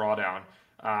lot of drawdown,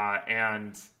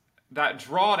 and that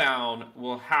drawdown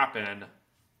will happen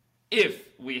if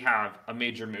we have a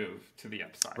major move to the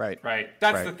upside. Right.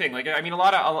 That's the thing. Like, I mean, a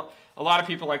lot of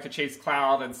people like to chase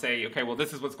cloud and say, okay, well,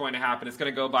 this is what's going to happen. It's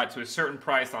going to go by to a certain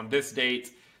price on this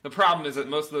date. The problem is that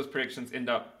most of those predictions end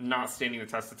up not standing the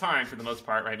test of time for the most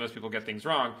part, right? Most people get things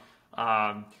wrong.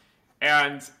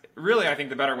 And really, I think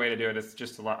the better way to do it is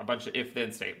just a bunch of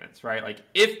if-then statements, right? Like,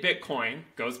 if Bitcoin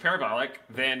goes parabolic,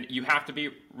 then you have to be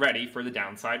ready for the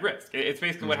downside risk. It's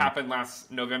basically what happened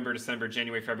last November, December,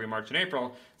 January, February, March, and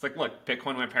April. It's like, look,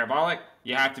 Bitcoin went parabolic.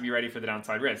 You have to be ready for the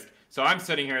downside risk. So I'm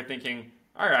sitting here thinking,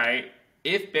 all right,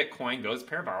 if Bitcoin goes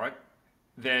parabolic,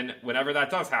 then whenever that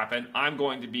does happen, I'm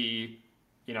going to be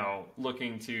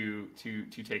looking to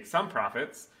take some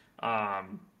profits.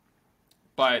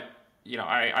 But,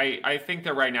 I think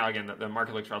that right now, again, the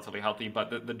market looks relatively healthy, but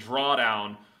the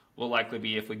drawdown will likely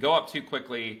be if we go up too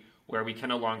quickly where we can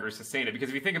no longer sustain it. Because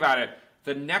if you think about it,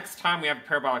 the next time we have a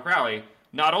parabolic rally,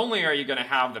 not only are you going to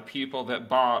have the people that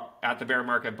bought at the bear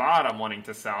market bottom wanting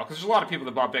to sell, because there's a lot of people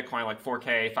that bought Bitcoin like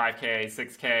 4K, 5K,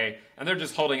 6K, and they're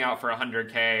just holding out for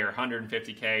 100K or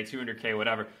 150K, 200K,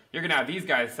 whatever. You're going to have these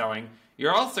guys selling.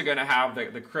 You're also going to have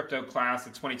the crypto class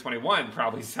of 2021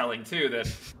 probably selling too,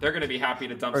 that they're going to be happy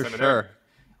to dump some of their...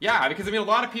 Yeah, because a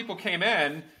lot of people came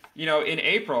in, in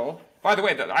April. By the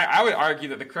way, I would argue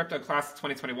that the crypto class of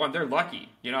 2021, they're lucky.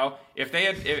 If they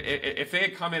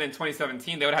had come in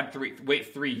 2017, they would have had to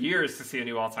wait 3 years to see a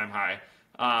new all-time high.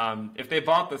 If they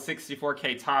bought the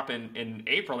 64K top in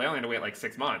April, they only had to wait like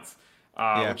 6 months,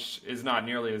 which is not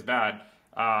nearly as bad.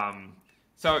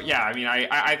 So, yeah,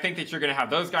 I think that you're going to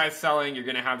have those guys selling. You're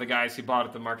going to have the guys who bought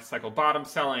at the market cycle bottom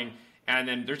selling. And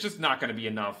then there's just not going to be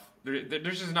enough.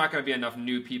 There's just not going to be enough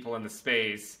new people in the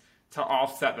space to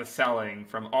offset the selling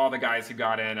from all the guys who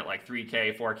got in at like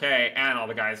 3K, 4K, and all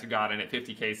the guys who got in at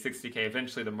 50K, 60K.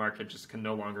 Eventually, the market just can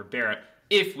no longer bear it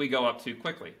if we go up too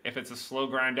quickly. If it's a slow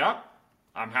grind up,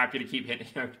 I'm happy to keep hitting.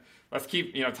 Let's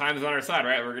keep, time is on our side,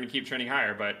 right? We're going to keep trending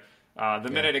higher. But the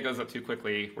minute it goes up too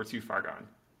quickly, we're too far gone.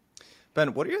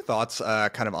 Ben, what are your thoughts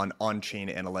kind of on-chain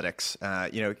analytics?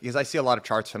 Because I see a lot of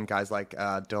charts from guys like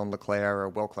Dylan LeClaire or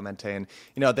Will Clemente, and,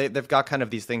 they've got kind of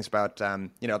these things about,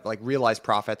 like realized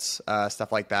profits,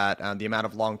 stuff like that, the amount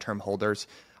of long-term holders.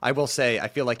 I will say, I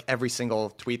feel like every single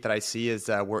tweet that I see is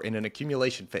we're in an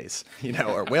accumulation phase,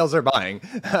 or whales are buying.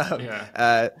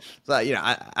 I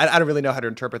don't really know how to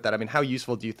interpret that. I mean, how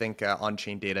useful do you think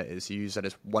on-chain data is? You use it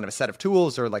as one of a set of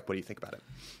tools, or like, what do you think about it?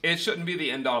 It shouldn't be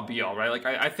the end-all, be-all, right? Like,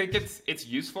 I think it's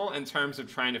useful in terms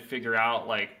of trying to figure out,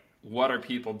 like, what are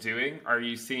people doing? Are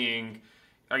you seeing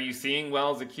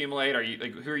whales accumulate?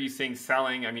 Who are you seeing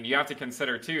selling? I mean, you have to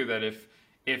consider too that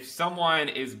if someone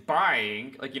is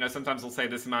buying, like, sometimes they'll say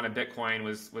this amount of Bitcoin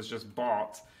was just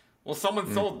bought. Well,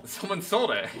 someone sold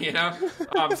it,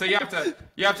 So you have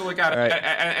to look at it,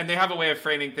 and they have a way of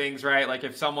framing things, right? Like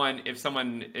if someone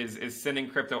is sending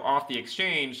crypto off the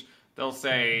exchange, they'll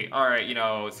say, all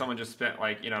right, someone just spent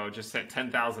just sent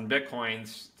 10,000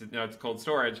 Bitcoins to cold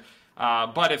storage.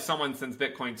 But if someone sends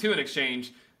Bitcoin to an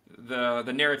exchange,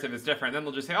 the narrative is different. Then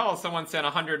they'll just say, oh, someone sent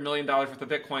 $100 million worth of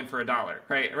Bitcoin for $1,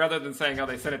 right? Rather than saying, oh,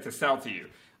 they sent it to sell to you.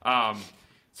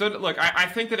 So look, I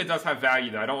think that it does have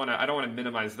value, though. I don't want to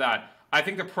minimize that. I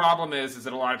think the problem is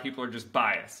that a lot of people are just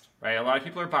biased, right? A lot of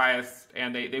people are biased,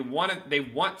 and they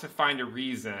want to find a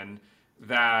reason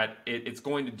that it's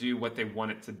going to do what they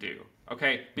want it to do.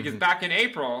 Okay, because back in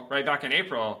April,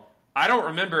 I don't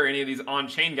remember any of these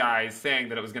on-chain guys saying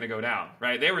that it was going to go down,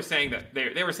 right? They were saying that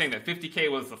they were saying that 50K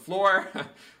was the floor,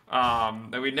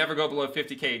 that we'd never go below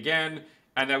 50K again,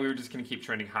 and that we were just going to keep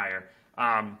trending higher.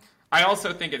 I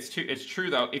also think it's true,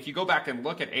 though. If you go back and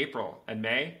look at April and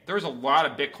May, there was a lot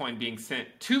of Bitcoin being sent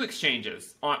to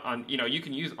exchanges. You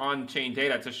can use on-chain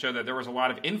data to show that there was a lot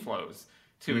of inflows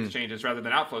to exchanges rather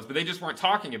than outflows, but they just weren't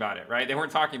talking about it, right? They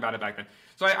weren't talking about it back then.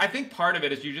 So I think part of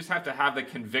it is you just have to have the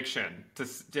conviction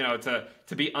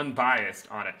to be unbiased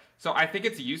on it. So I think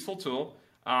it's a useful tool.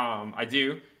 I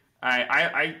do.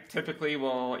 I typically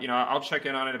will, I'll check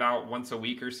in on it about once a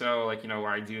week or so, where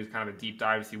I do kind of a deep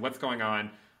dive to see what's going on.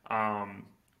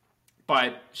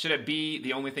 But should it be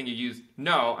the only thing you use?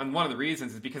 No, and one of the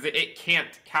reasons is because it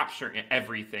can't capture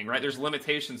everything, right? There's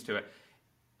limitations to it.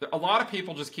 A lot of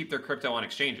people just keep their crypto on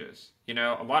exchanges,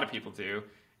 a lot of people do.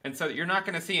 And so you're not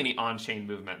going to see any on-chain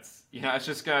movements. It's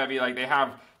just going to be like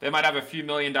they might have a few $1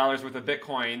 million worth of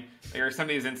Bitcoin, or some of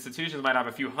these institutions might have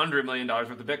a few $100 million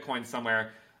worth of Bitcoin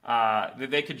somewhere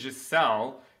that they could just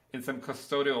sell in some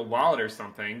custodial wallet or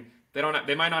something. They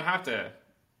might not have to,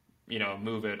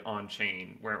 move it on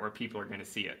chain where people are going to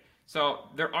see it. So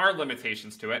there are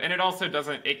limitations to it, and it also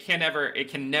it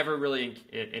can never really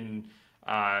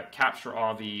capture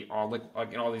all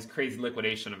these crazy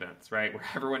liquidation events, right? Where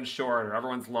everyone's short or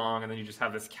everyone's long, and then you just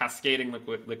have this cascading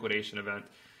liquidation event.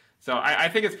 So I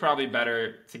think it's probably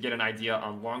better to get an idea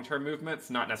on long-term movements,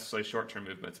 not necessarily short-term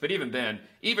movements. But even then,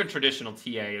 even traditional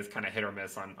TA is kind of hit or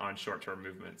miss on short-term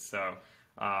movements. So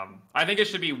I think it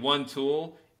should be one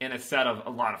tool in a set of a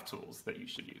lot of tools that you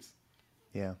should use.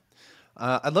 Yeah.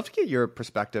 I'd love to get your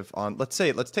perspective on, let's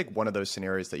take one of those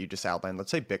scenarios that you just outlined. Let's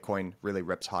say Bitcoin really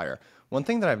rips higher. One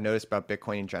thing that I've noticed about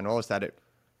Bitcoin in general is that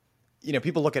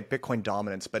people look at Bitcoin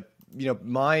dominance, but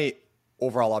my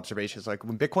overall observation is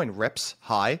when Bitcoin rips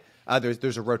high,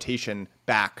 there's a rotation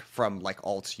back from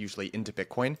alts usually into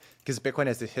Bitcoin, because Bitcoin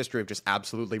has this history of just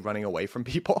absolutely running away from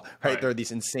people, right? There are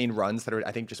these insane runs that are,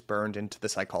 I think, just burned into the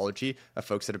psychology of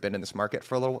folks that have been in this market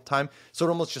for a little time. So it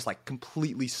almost just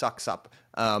completely sucks up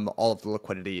all of the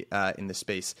liquidity in the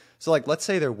space. So let's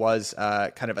say there was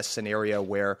kind of a scenario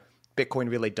where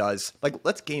Bitcoin really does,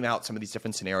 let's game out some of these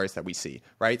different scenarios that we see,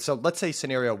 right? So let's say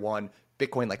scenario one,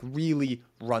 Bitcoin really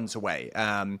runs away.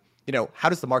 How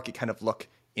does the market kind of look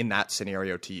in that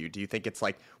scenario to you? Do you think it's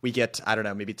we get, I don't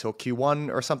know, maybe till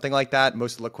Q1 or something like that,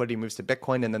 most of the liquidity moves to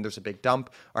Bitcoin and then there's a big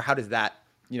dump? Or how does that,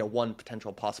 one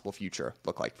potential possible future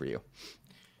look like for you?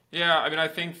 Yeah, I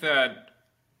think that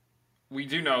we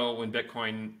do know when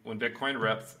Bitcoin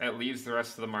rips, it leaves the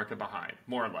rest of the market behind,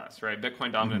 more or less, right?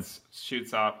 Bitcoin dominance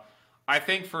shoots up. I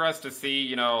think for us to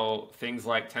see, things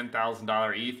like $10,000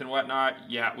 ETH and whatnot,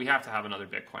 yeah, we have to have another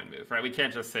Bitcoin move, right? We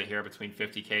can't just sit here between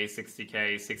 50K,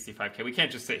 60K, 65K. We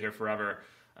can't just sit here forever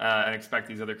and expect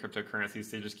these other cryptocurrencies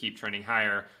to just keep trending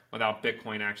higher without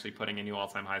Bitcoin actually putting in new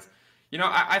all-time highs.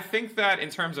 I think that in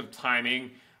terms of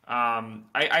timing,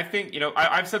 I think,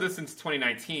 I've said this since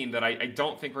 2019 that I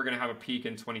don't think we're going to have a peak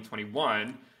in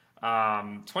 2021.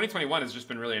 2021 has just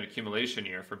been really an accumulation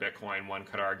year for Bitcoin, one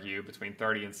could argue, between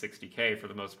 30 and 60K for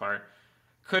the most part.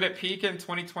 Could it peak in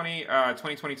 2022,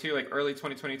 early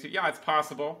 2022? Yeah, it's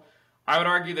possible. I would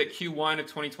argue that Q1 of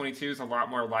 2022 is a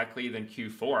lot more likely than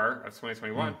Q4 of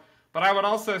 2021. But I would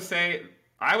also say,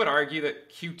 I would argue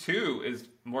that Q2 is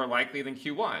more likely than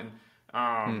Q1.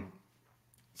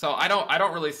 So I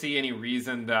don't really see any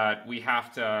reason that we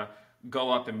have to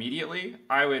go up immediately.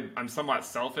 I'm somewhat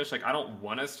selfish. I don't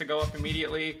want us to go up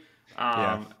immediately.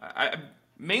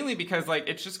 Mainly because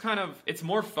it's just it's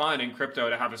more fun in crypto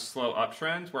to have a slow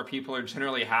uptrend where people are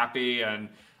generally happy, and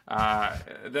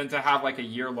than to have a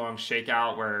year-long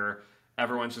shakeout where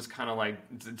everyone's just kind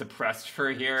of depressed for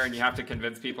a year, and you have to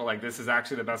convince people this is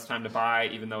actually the best time to buy,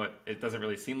 even though it doesn't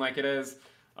really seem like it is.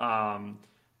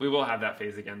 We will have that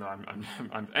phase again, though.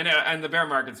 And the bear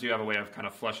markets do have a way of kind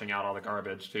of flushing out all the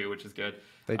garbage too, which is good.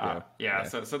 They do.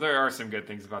 So there are some good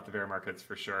things about the bear markets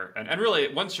for sure. And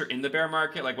really, once you're in the bear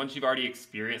market, once you've already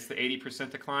experienced the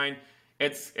 80% decline,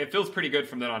 it feels pretty good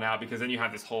from then on out, because then you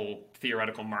have this whole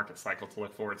theoretical market cycle to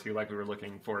look forward to, like we were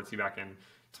looking forward to back in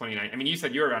 2019. You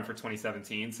said you were around for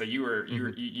 2017, so you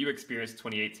experienced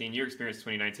 2018, you experienced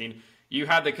 2019. You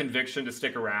had the conviction to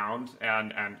stick around,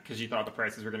 and because you thought the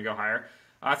prices were going to go higher.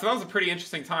 So that was a pretty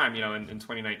interesting time, in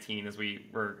 2019, as we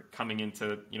were coming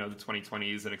into, the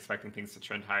 2020s and expecting things to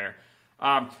trend higher.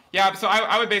 Yeah, so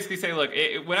I would basically say, look,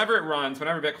 whenever it runs,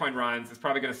 whenever Bitcoin runs, it's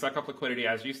probably going to suck up liquidity,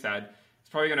 as you said. It's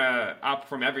probably going to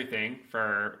outperform everything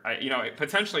for,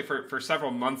 potentially for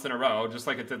several months in a row, just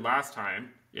like it did last time.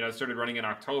 It started running in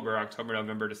October,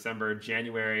 November, December,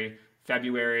 January,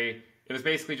 February. It was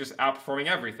basically just outperforming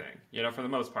everything, for the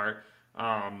most part.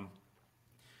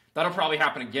 That'll probably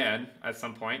happen again at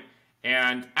some point.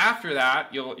 And after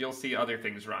that, you'll see other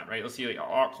things run, right? You'll see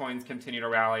altcoins continue to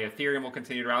rally, Ethereum will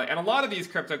continue to rally, and a lot of these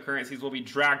cryptocurrencies will be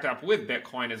dragged up with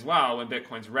Bitcoin as well. When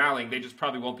Bitcoin's rallying, they just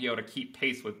probably won't be able to keep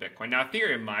pace with Bitcoin. Now,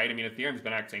 Ethereum might. I mean, Ethereum's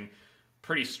been acting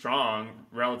pretty strong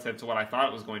relative to what I thought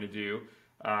it was going to do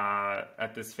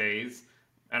at this phase,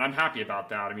 and I'm happy about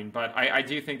that. I mean, but I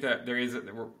do think that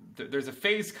there's a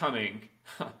phase coming.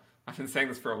 I've been saying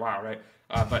this for a while, right?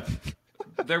 But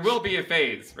there will be a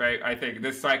phase, right? I think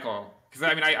this cycle, because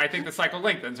I think the cycle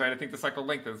lengthens, right? I think the cycle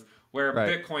lengthens where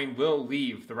Bitcoin will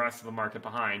leave the rest of the market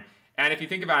behind. And if you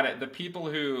think about it, the people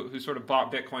who sort of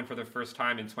bought Bitcoin for the first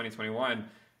time in 2021,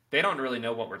 they don't really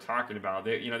know what we're talking about.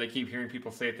 They keep hearing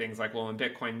people say things like, well, when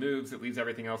Bitcoin moves, it leaves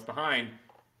everything else behind.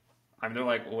 I mean, they're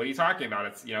like, well, what are you talking about?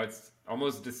 It's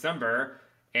almost December,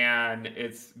 and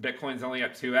Bitcoin's only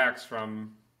at 2x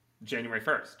from January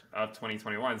 1st of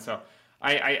 2021. So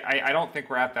I don't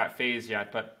think we're at that phase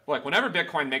yet. But look, whenever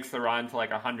Bitcoin makes the run to like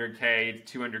 100K,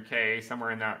 200K, somewhere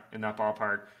in that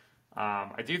ballpark,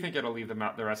 I do think it'll leave the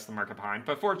rest of the market behind.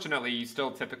 But fortunately, you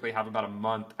still typically have about a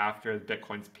month after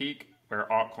Bitcoin's peak where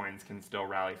altcoins can still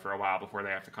rally for a while before they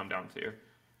have to come down to.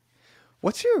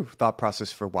 What's your thought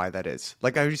process for why that is?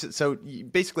 Like, so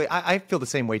basically, I feel the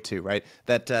same way too, right?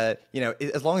 That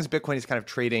as long as Bitcoin is kind of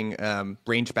trading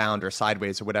range bound or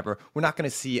sideways or whatever, we're not going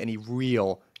to see any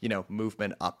real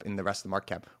movement up in the rest of the market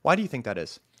cap. Why do you think that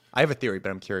is? I have a theory,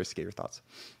 but I'm curious to get your thoughts.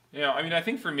 Yeah, I mean, I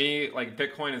think for me, like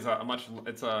Bitcoin is a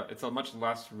much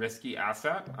less risky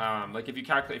asset. Like if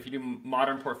you do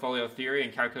modern portfolio theory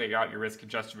and calculate out your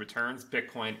risk-adjusted returns,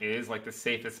 Bitcoin is like the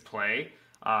safest play.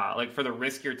 Like for the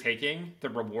risk you're taking, the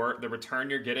return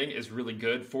you're getting is really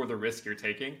good for the risk you're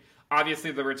taking.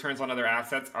 Obviously, the returns on other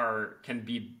assets can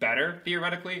be better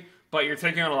theoretically, but you're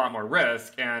taking on a lot more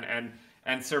risk, and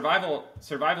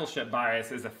survivalship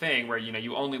bias is a thing where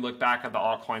you only look back at the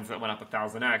altcoins that went up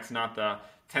 1,000x, not the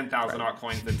 10,000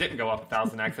 altcoins that didn't go up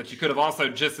 1,000x that you could have also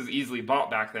just as easily bought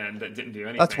back then that didn't do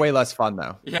anything. That's way less fun,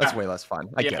 though. Yeah. That's way less fun.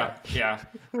 I get it. Yeah.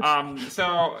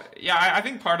 I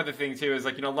think part of the thing too is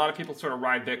like a lot of people sort of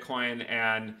ride Bitcoin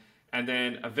and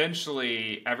then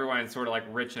eventually everyone's sort of like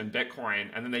rich in Bitcoin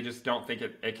and then they just don't think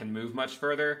it can move much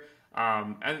further.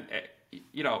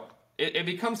 It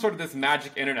becomes sort of this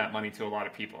magic internet money to a lot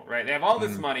of people, right? They have all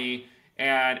this money.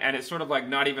 And it's sort of like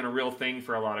not even a real thing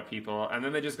for a lot of people, and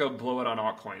then they just go blow it on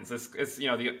altcoins. It's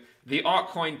the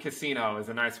altcoin casino is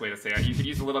a nice way to say it. You could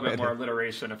use a little bit more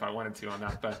alliteration if I wanted to on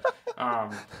that, but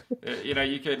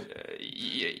you could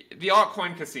the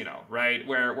altcoin casino, right?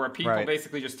 Where people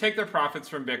basically just take their profits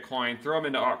from Bitcoin, throw them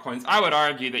into altcoins. I would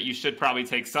argue that you should probably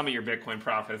take some of your Bitcoin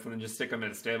profits and then just stick them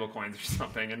in stable coins or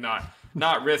something, and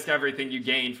not risk everything you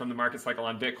gain from the market cycle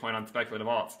on Bitcoin on speculative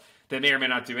alts. They may or may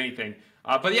not do anything.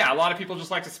 But yeah, a lot of people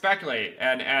just like to speculate,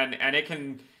 and it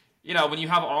can, when you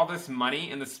have all this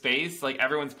money in the space, like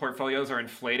everyone's portfolios are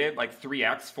inflated like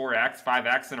 3x, 4x,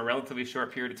 5x in a relatively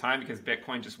short period of time because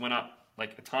Bitcoin just went up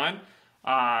like a ton.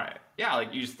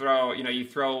 Like you just throw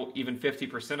even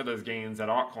 50% of those gains at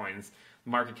altcoins.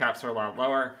 Market caps are a lot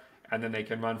lower, and then they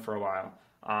can run for a while.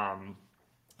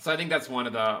 So I think that's one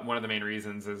of the main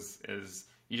reasons is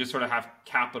you just sort of have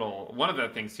capital. One of the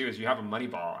things too is you have a money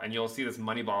ball, and you'll see this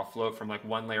money ball float from like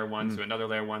one layer one to another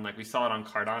layer one. Like we saw it on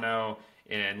Cardano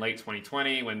in late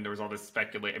 2020 when there was all this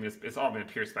speculation. I mean, it's all been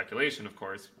pure speculation, of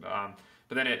course. But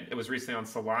then it was recently on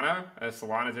Solana.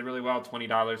 Solana did really well,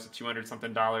 $20 to 200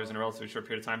 something dollars in a relatively short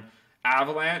period of time.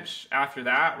 Avalanche after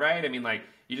that, right? I mean, like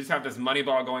you just have this money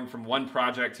ball going from one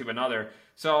project to another.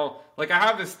 So like I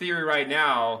have this theory right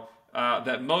now.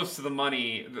 That most of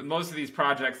these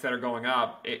projects that are going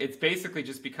up, it's basically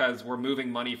just because we're moving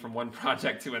money from one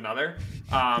project to another.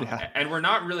 And we're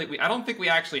not really, I don't think we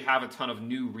actually have a ton of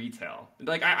new retail.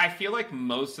 Like, I feel like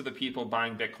most of the people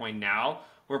buying Bitcoin now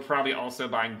were probably also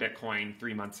buying Bitcoin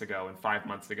 3 months ago and 5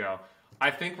 months ago.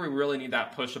 I think we really need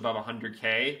that push above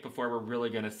 100K before we're really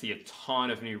going to see a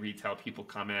ton of new retail people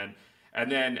come in.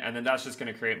 And then that's just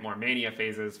going to create more mania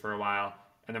phases for a while.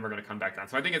 And then we're going to come back down.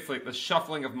 So I think it's like the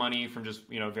shuffling of money from just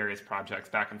various projects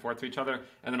back and forth to each other,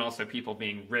 and then also people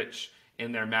being rich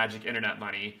in their magic internet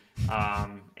money,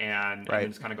 and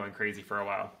just kind of going crazy for a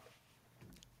while.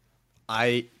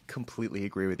 I completely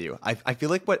agree with you. I feel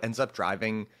like what ends up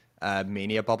driving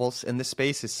mania bubbles in this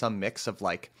space is some mix of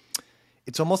like,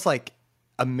 it's almost like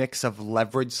a mix of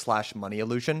leverage slash money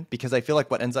illusion, because I feel like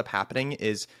what ends up happening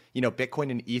is, Bitcoin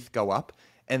and ETH go up,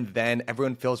 and then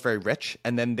everyone feels very rich,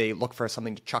 and then they look for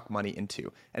something to chuck money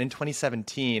into. And in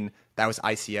 2017, that was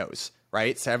ICOs,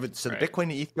 right? So the Bitcoin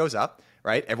and ETH goes up,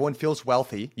 right? Everyone feels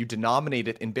wealthy. You denominate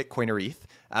it in Bitcoin or ETH,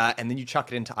 and then you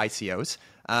chuck it into ICOs.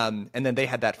 And then they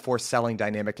had that forced selling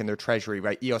dynamic in their treasury,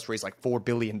 right? EOS raised like $4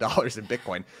 billion in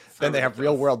Bitcoin. Then they have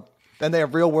real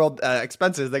world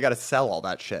expenses. They got to sell all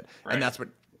that shit. Right. And that's what,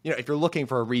 if you're looking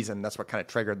for a reason, that's what kind of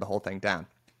triggered the whole thing down.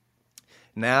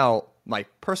 Now, my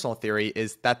personal theory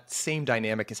is that same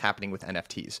dynamic is happening with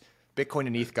NFTs. Bitcoin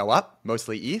and ETH go up,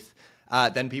 mostly ETH.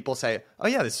 Then people say, oh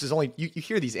yeah, this is only, you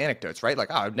hear these anecdotes, right? Like,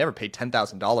 oh, I've never paid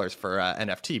 $10,000 for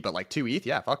NFT, but like 2 ETH,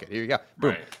 yeah, fuck it, here you go.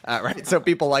 Boom. Right. So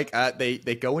people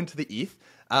they go into the ETH,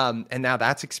 and now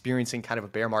that's experiencing kind of a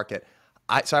bear market.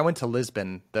 So I went to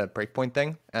Lisbon, the Breakpoint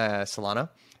thing, Solana.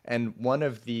 And one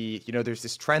of the, there's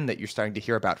this trend that you're starting to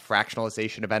hear about,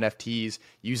 fractionalization of NFTs,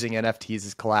 using NFTs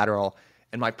as collateral.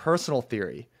 And my personal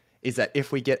theory is that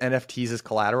if we get NFTs as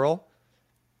collateral,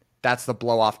 that's the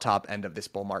blow off top end of this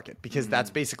bull market, because that's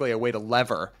basically a way to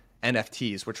lever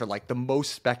NFTs, which are like the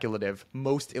most speculative,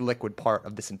 most illiquid part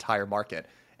of this entire market.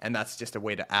 And that's just a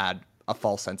way to add a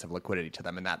false sense of liquidity to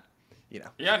them. And that,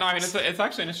 Yeah, no, I mean, it's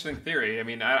actually an interesting theory. I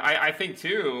mean, I think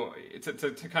too,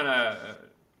 to kind of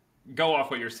go off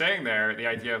what you're saying there, the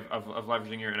idea of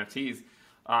leveraging your NFTs.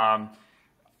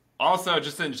 Also,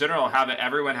 just in general,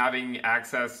 everyone having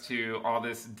access to all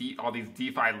these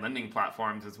DeFi lending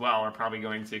platforms as well are probably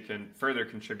going to further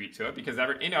contribute to it, because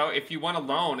if you want a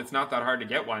loan, it's not that hard to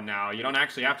get one now. You don't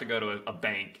actually have to go to a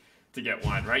bank to get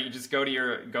one, right? You just go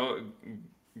to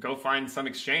go find some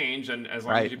exchange, and as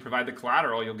long as you provide the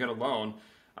collateral, you'll get a loan.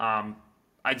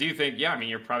 I do think,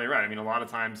 you're probably right. I mean, a lot of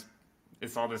times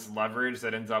it's all this leverage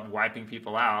that ends up wiping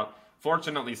people out.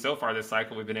 Fortunately, so far this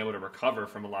cycle, we've been able to recover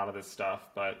from a lot of this stuff,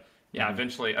 but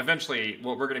eventually,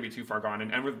 we're going to be too far gone.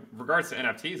 And with regards to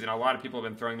NFTs, a lot of people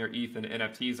have been throwing their ETH into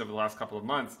NFTs over the last couple of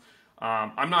months.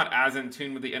 I'm not as in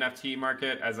tune with the NFT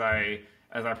market as I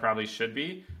probably should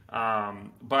be.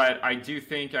 But I do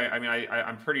think,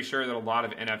 I'm pretty sure that a lot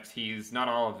of NFTs, not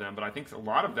all of them, but I think a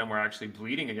lot of them were actually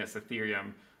bleeding against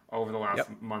Ethereum over the last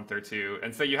month or two.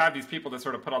 And so you have these people that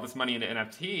sort of put all this money into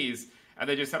NFTs, and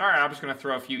they just said, all right, I'm just going to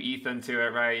throw a few ETH into it,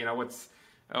 right?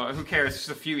 Who cares? Just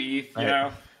a few ETH,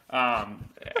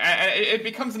 it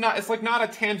becomes it's like not a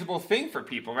tangible thing for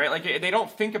people, right? Like they don't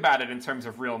think about it in terms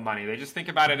of real money. They just think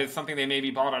about it as something they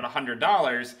maybe bought at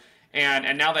 $100,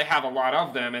 and now they have a lot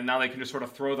of them, and now they can just sort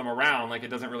of throw them around like it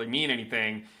doesn't really mean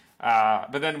anything.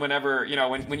 But then whenever,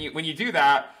 when you do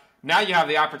that, now you have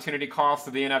the opportunity cost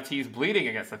of the NFTs bleeding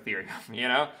against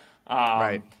Ethereum,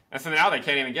 right. And so now they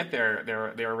can't even get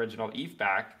their original ETH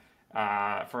back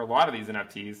for a lot of these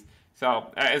NFTs.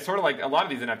 So it's sort of like a lot of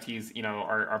these NFTs,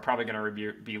 are probably going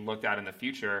to be looked at in the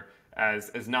future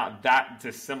as not that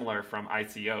dissimilar from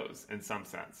ICOs in some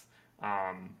sense.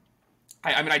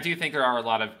 I do think there are a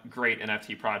lot of great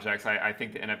NFT projects. I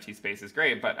think the NFT space is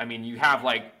great, but you have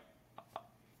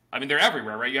they're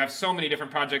everywhere, right? You have so many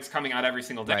different projects coming out every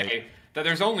single day that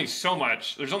there's only so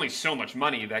much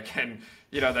money that can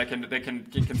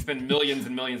spend millions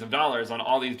and millions of dollars on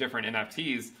all these different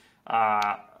NFTs.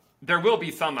 There will be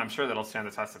some, I'm sure, that'll stand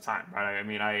the test of time,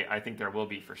 right? I think there will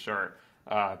be for sure.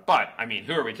 But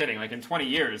who are we kidding? Like in 20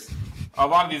 years, a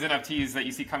lot of these NFTs that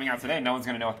you see coming out today, no one's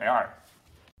going to know what they are.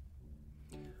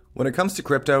 When it comes to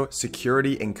crypto,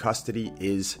 security and custody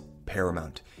is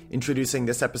paramount. Introducing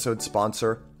this episode's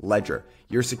sponsor, Ledger,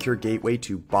 your secure gateway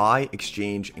to buy,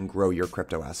 exchange, and grow your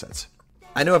crypto assets.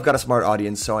 I know I've got a smart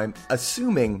audience, so I'm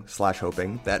assuming /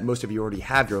 hoping that most of you already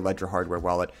have your Ledger hardware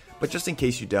wallet, but just in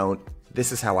case you don't,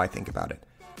 this is how I think about it.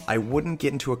 I wouldn't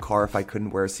get into a car if I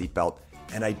couldn't wear a seatbelt,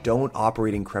 and I don't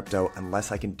operate in crypto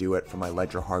unless I can do it from my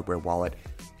Ledger hardware wallet.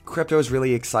 Crypto is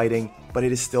really exciting, but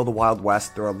it is still the Wild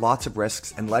West. There are lots of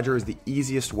risks, and Ledger is the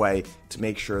easiest way to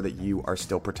make sure that you are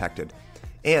still protected.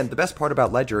 And the best part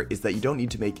about Ledger is that you don't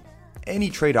need to make any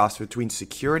trade-offs between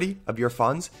security of your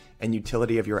funds and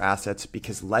utility of your assets,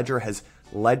 because Ledger has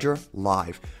Ledger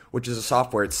Live, which is a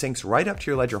software. It syncs right up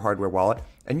to your Ledger hardware wallet,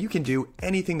 and you can do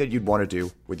anything that you'd want to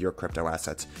do with your crypto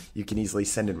assets. You can easily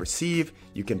send and receive,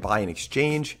 you can buy and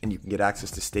exchange, and you can get access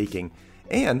to staking.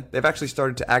 And they've actually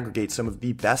started to aggregate some of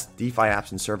the best DeFi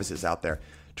apps and services out there.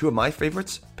 Two of my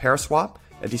favorites, Paraswap,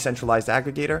 a decentralized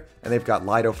aggregator, and they've got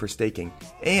Lido for staking.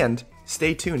 And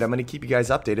stay tuned, I'm going to keep you guys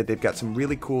updated. They've got some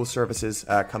really cool services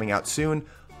coming out soon.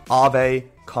 Aave,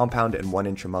 Compound, and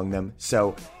 1inch among them.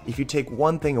 So if you take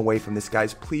one thing away from this,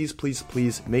 guys, please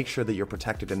make sure that you're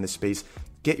protected in this space.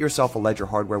 Get yourself a Ledger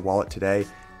hardware wallet today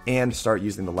and start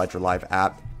using the Ledger Live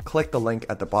app. click the link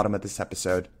at the bottom of this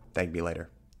episode. Thank me later.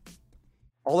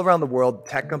 All around the world,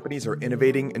 tech companies are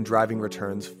innovating and driving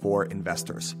returns for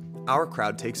investors. Our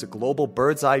Crowd takes a global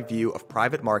bird's eye view of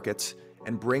private markets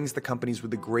and brings the companies with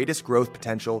the greatest growth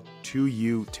potential to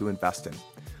you to invest in.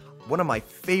 One of my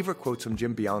favorite quotes from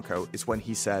Jim Bianco is when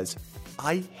he says,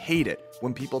 "I hate it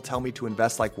when people tell me to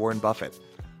invest like Warren Buffett.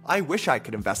 I wish I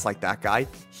could invest like that guy.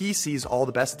 He sees all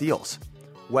the best deals."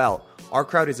 Well, Our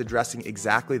Crowd is addressing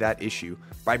exactly that issue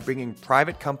by bringing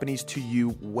private companies to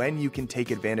you when you can take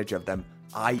advantage of them,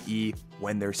 i.e.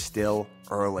 when they're still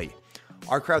early.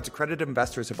 Our Crowd's accredited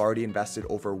investors have already invested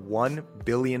over $1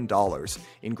 billion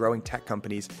in growing tech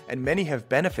companies, and many have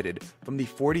benefited from the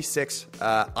 46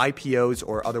 IPOs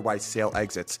or otherwise sale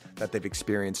exits that they've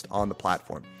experienced on the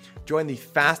platform. Join the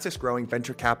fastest growing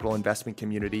venture capital investment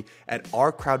community at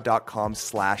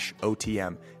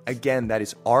ourcrowd.com/OTM. Again, that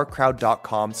is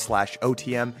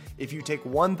ourcrowd.com/OTM. If you take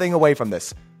one thing away from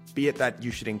this, be it that you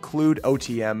should include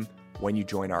OTM when you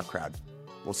join Our Crowd.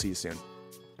 We'll see you soon.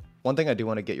 One thing I do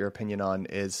want to get your opinion on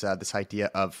is this idea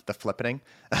of the flippening,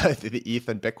 the ETH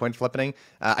and Bitcoin flippening.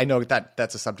 I know that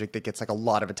that's a subject that gets like a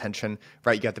lot of attention,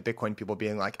 right? You got the Bitcoin people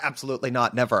being like, absolutely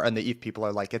not, never. And the ETH people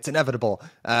are like, it's inevitable.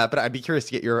 But I'd be curious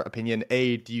to get your opinion.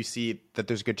 A, do you see that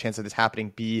there's a good chance of this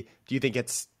happening? B, do you think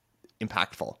it's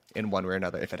impactful in one way or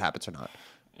another if it happens or not?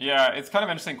 Yeah, it's kind of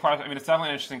an interesting question. I mean, it's definitely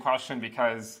an interesting question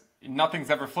because nothing's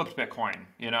ever flipped Bitcoin,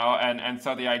 you know? And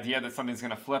so the idea that something's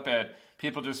going to flip it,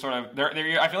 people just sort of,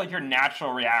 I feel like your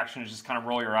natural reaction is just kind of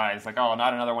roll your eyes, like, oh,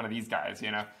 not another one of these guys,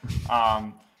 you know?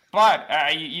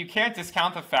 But you can't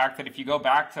discount the fact that if you go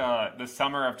back to the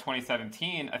summer of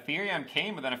 2017, Ethereum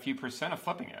came within a few percent of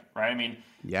flipping it, right? I mean,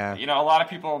 yeah, you know, a lot of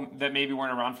people that maybe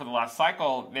weren't around for the last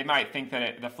cycle, they might think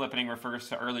that the flipping refers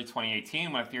to early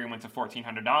 2018 when Ethereum went to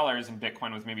 $1,400 and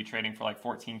Bitcoin was maybe trading for like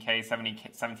 14K,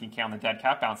 17K on the dead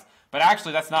cat bounce. But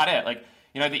actually, that's not it. Like,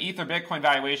 you know, the Ether Bitcoin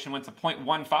valuation went to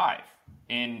 0.15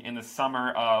 in the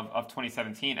summer of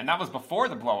 2017, and that was before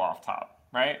the blow off top,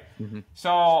 right? Mm-hmm.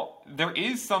 So there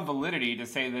is some validity to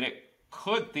say that it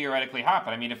could theoretically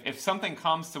happen. I mean, if something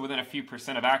comes to within a few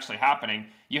percent of actually happening,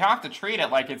 you have to treat it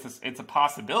like it's a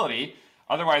possibility.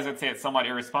 Otherwise, I'd say it's somewhat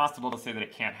irresponsible to say that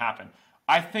it can't happen.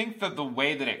 I think that the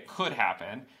way that it could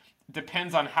happen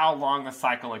depends on how long the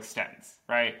cycle extends,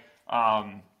 right?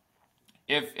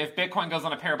 If Bitcoin goes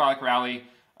on a parabolic rally,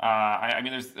 I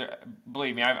mean,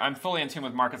 believe me, I'm fully in tune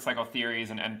with market cycle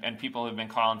theories, and people have been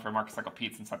calling for market cycle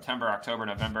peaks in September, October,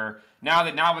 November. Now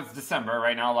it's December,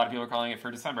 right? Now a lot of people are calling it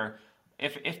for December.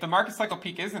 If the market cycle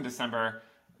peak is in December,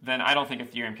 then I don't think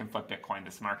Ethereum can flip Bitcoin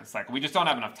this market cycle. We just don't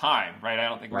have enough time, right? I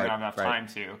don't think we're going to have enough time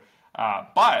to.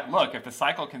 But look, if the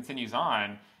cycle continues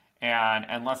on,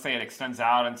 and let's say it extends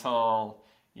out until,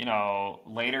 you know,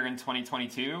 later in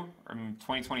 2022 or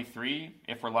 2023,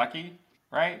 if we're lucky,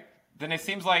 right? Then it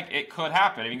seems like it could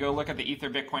happen. If you go look at the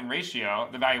Ether Bitcoin ratio,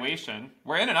 the valuation,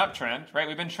 we're in an uptrend, right?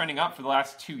 We've been trending up for the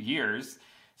last 2 years.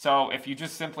 So if you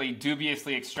just simply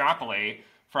dubiously extrapolate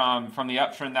from the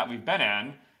uptrend that we've been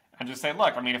in and just say,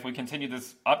 look, I mean, if we continue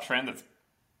this uptrend that's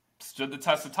stood the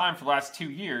test of time for the last 2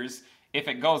 years, if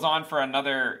it goes on for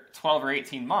another 12 or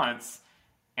 18 months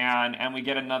and we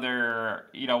get another,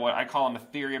 you know, what I call them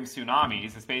Ethereum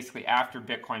tsunamis, it's basically after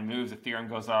Bitcoin moves, Ethereum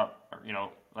goes up, you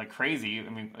know, like crazy. I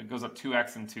mean, it goes up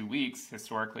 2x in 2 weeks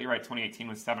historically, right? 2018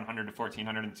 was 700 to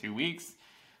 1400 in 2 weeks.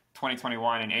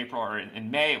 2021 in April or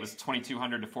in May, it was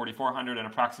 2200 to 4400 in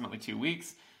approximately 2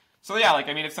 weeks. So yeah, like,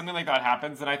 I mean, if something like that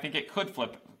happens, then I think it could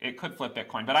flip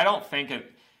Bitcoin. But I don't think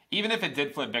it, even if it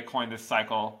did flip Bitcoin this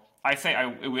cycle,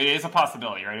 it is a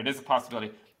possibility, right? It is a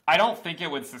possibility. I don't think it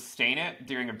would sustain it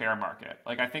during a bear market.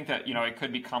 Like, I think that, you know, it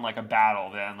could become like a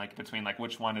battle then, like between like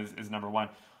which one is number one.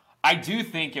 I do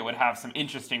think it would have some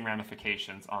interesting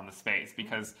ramifications on the space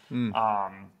because, you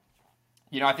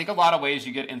know, I think a lot of ways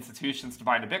you get institutions to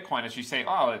buy into Bitcoin is you say,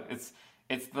 oh, it's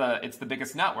the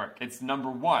biggest network. It's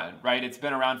number one, right? It's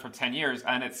been around for 10 years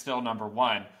and it's still number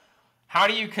one. How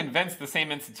do you convince the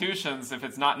same institutions if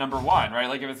it's not number one, right?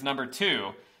 Like if it's number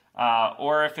two,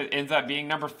 or if it ends up being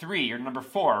number three or number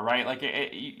four, right? Like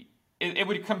it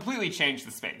would completely change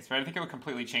the space, right? I think it would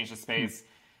completely change the space.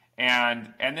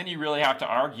 And then you really have to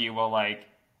argue, well, like,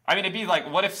 I mean, it'd be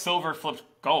like, what if silver flipped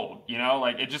gold? You know,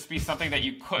 like it'd just be something that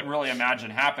you couldn't really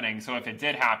imagine happening. So if it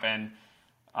did happen,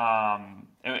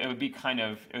 it would be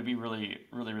really,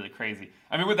 really, really crazy.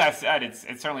 I mean, with that said, it's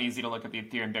certainly easy to look at the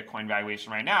Ethereum Bitcoin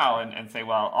valuation right now and say,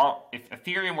 well, if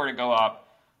Ethereum were to go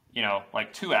up, you know,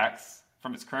 like 2x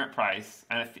from its current price,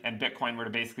 and Bitcoin were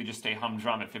to basically just stay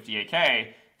humdrum at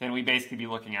 58K, then we basically be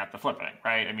looking at the flipping,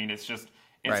 right? I mean, it's just,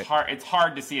 it's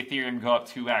hard to see Ethereum go up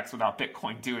 2x without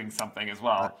Bitcoin doing something as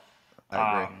well.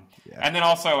 I agree. Yeah. And then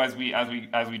also, as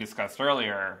we discussed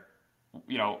earlier,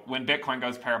 when Bitcoin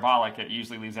goes parabolic, it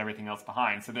usually leaves everything else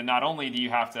behind. So then not only do you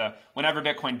have to, whenever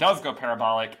Bitcoin does go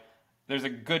parabolic, there's a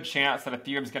good chance that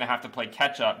Ethereum is going to have to play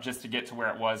catch up just to get to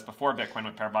where it was before Bitcoin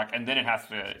went parabolic, and then it has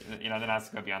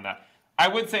to go beyond that. I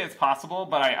would say it's possible,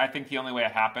 but I think the only way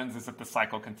it happens is if the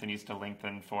cycle continues to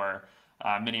lengthen for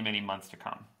many, many months to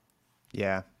come.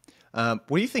 Yeah. What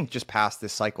do you think just past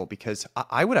this cycle? Because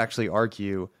I would actually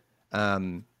argue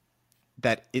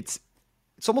that it's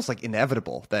almost like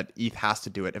inevitable that ETH has to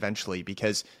do it eventually,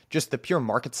 because just the pure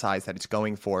market size that it's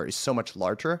going for is so much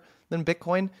larger than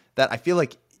Bitcoin that I feel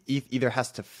like ETH either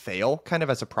has to fail kind of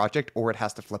as a project or it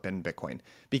has to flip in Bitcoin.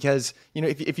 Because,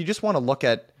 if you just want to look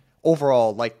at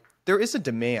overall, like there is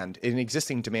an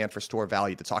existing demand for store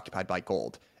value that's occupied by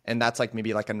gold. And that's like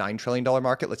maybe like a $9 trillion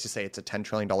market. Let's just say it's a $10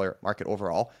 trillion market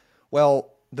overall.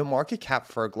 Well, the market cap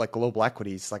for like global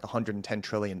equities is like $110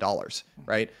 trillion,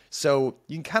 right? So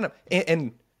you can kind of,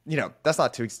 and that's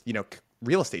not to,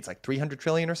 real estate's like 300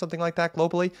 trillion or something like that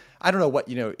globally. I don't know what,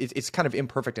 it's kind of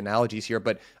imperfect analogies here,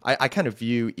 but I kind of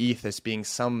view ETH as being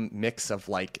some mix of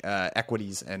like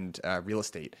equities and real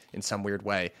estate in some weird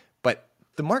way. But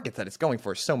the market that it's going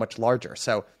for is so much larger.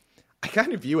 So I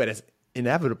kind of view it as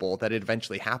inevitable that it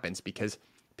eventually happens because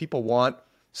people want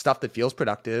stuff that feels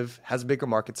productive, has a bigger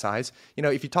market size.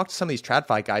 If you talk to some of these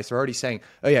TradFi guys, they're already saying,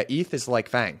 oh yeah, ETH is like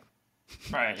FANG.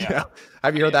 Right, yeah.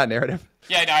 Have you heard that narrative?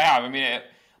 Yeah, no, I have. I mean,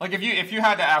 like if you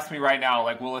had to ask me right now,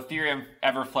 like, will Ethereum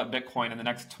ever flip Bitcoin in the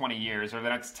next 20 years or the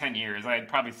next 10 years? I'd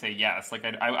probably say yes. Like,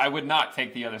 I would not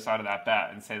take the other side of that bet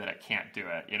and say that it can't do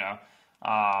it,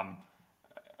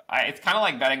 it's kind of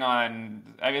like betting on,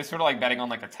 it's sort of like betting on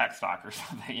like a tech stock or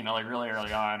something, like really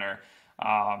early on. Or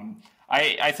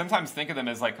I sometimes think of them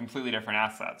as like completely different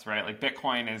assets, right? Like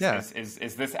Bitcoin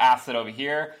is this asset over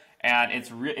here, and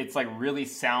it's like really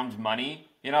sound money,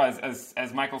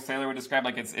 as Michael Saylor would describe,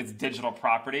 like it's digital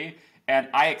property. And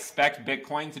I expect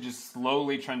Bitcoin to just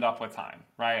slowly trend up with time,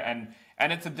 right?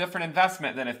 And it's a different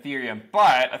investment than Ethereum,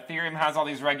 but Ethereum has all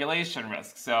these regulation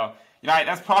risks. So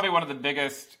that's probably one of the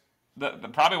biggest.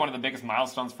 Probably one of the biggest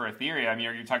milestones for Ethereum.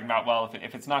 You're talking about, well,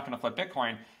 if it's not going to flip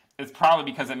Bitcoin, it's probably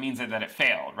because it means that it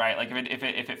failed, right? Like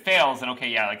if it fails, then okay,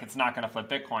 yeah, like it's not going to flip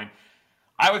Bitcoin.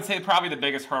 I would say probably the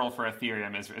biggest hurdle for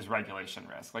Ethereum is regulation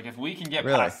risk. Like if we can get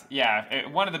past,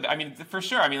 for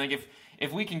sure. I mean, like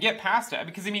if we can get past it,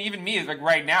 because even me is like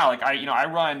right now, like I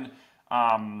run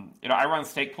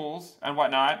stake pools and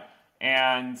whatnot.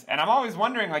 And I'm always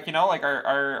wondering, like,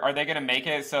 are they going to make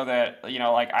it so that,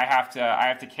 like I have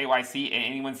to KYC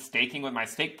anyone staking with my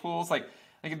stake pools? Like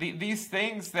these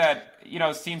things that,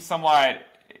 seem somewhat,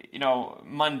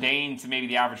 mundane to maybe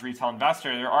the average retail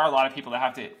investor. There are a lot of people that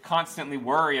have to constantly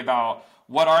worry about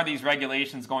what are these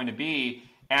regulations going to be.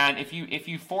 And if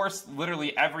you force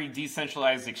literally every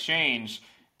decentralized exchange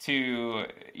to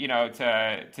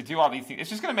do all these things,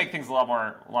 it's just going to make things a lot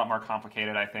more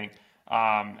complicated, I think.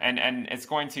 And it's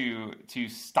going to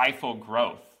stifle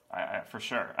growth for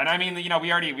sure. And I mean,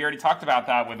 we already talked about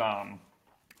that with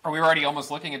or we were already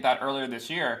almost looking at that earlier this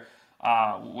year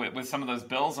with some of those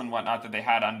bills and whatnot that they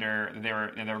had they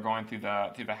were going through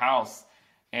the House,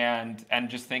 and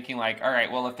just thinking like, all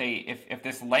right, well, if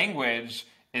this language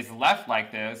is left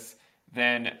like this,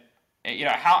 then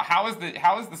how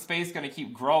is the space going to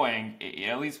keep growing,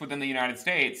 at least within the United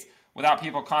States, without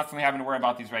people constantly having to worry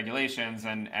about these regulations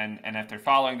and if they're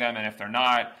following them and if they're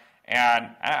not. And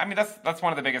I mean, that's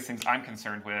one of the biggest things I'm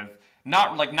concerned with.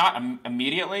 Not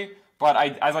immediately, but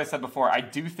as I said before, I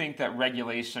do think that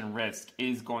regulation risk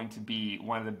is going to be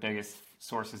one of the biggest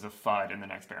sources of FUD in the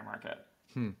next bear market.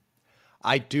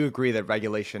 I do agree that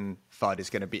regulation FUD is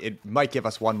going to be, it might give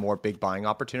us one more big buying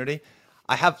opportunity.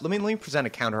 Let me present a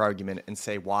counter argument and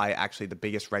say why actually the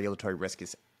biggest regulatory risk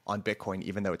is on Bitcoin,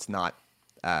 even though it's not.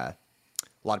 A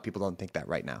lot of people don't think that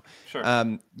right now. Sure.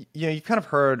 You've kind of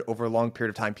heard over a long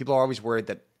period of time, people are always worried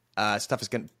that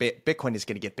Bitcoin is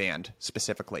going to get banned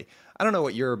specifically. I don't know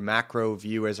what your macro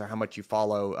view is or how much you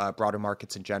follow broader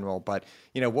markets in general, but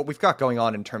what we've got going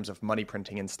on in terms of money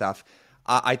printing and stuff,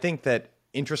 I think that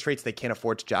interest rates, they can't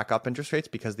afford to jack up interest rates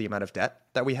because of the amount of debt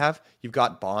that we have. You've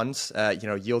got bonds,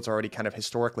 yields are already kind of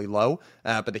historically low,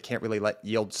 but they can't really let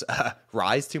yields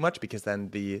rise too much because then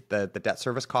the debt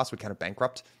service costs would kind of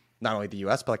bankrupt not only the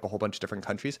US, but like a whole bunch of different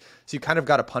countries. So you kind of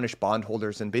got to punish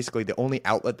bondholders, and basically the only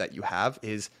outlet that you have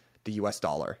is the US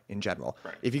dollar in general.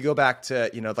 Right. If you go back to,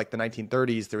 like the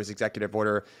 1930s, there was Executive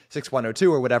Order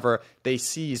 6102 or whatever, they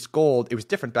seized gold. It was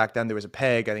different back then. There was a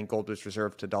peg. I think gold was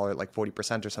reserved to dollar at like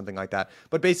 40% or something like that.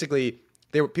 But basically,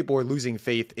 people were losing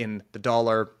faith in the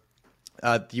dollar.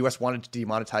 the U.S. wanted to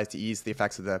demonetize to ease the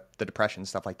effects of the depression,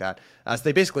 stuff like that. So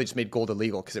they basically just made gold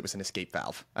illegal because it was an escape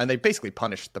valve, and they basically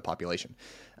punished the population.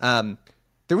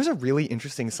 There was a really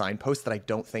interesting signpost that I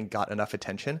don't think got enough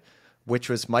attention, which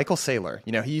was Michael Saylor.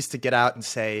 He used to get out and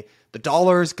say, the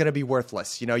dollar is going to be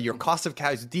worthless. Your cost of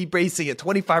cash is debasing at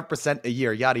 25% a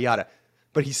year, yada, yada.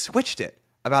 But he switched it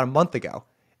about a month ago.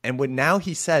 And what now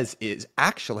he says is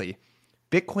actually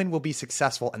Bitcoin will be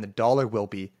successful and the dollar will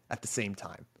be at the same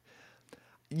time.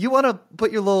 You want to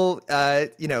put your little,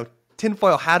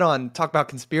 tinfoil hat on, talk about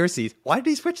conspiracies. Why did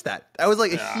he switch that? That was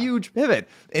like a huge pivot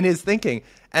in his thinking.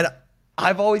 And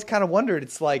I've always kind of wondered,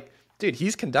 it's like, dude,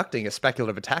 he's conducting a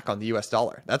speculative attack on the U.S.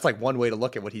 dollar. That's like one way to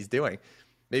look at what he's doing.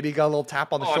 Maybe he got a little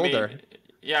tap on the shoulder.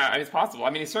 It's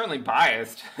possible. He's certainly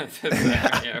biased,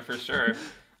 for sure.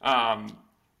 I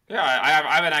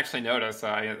haven't actually noticed.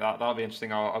 That'll be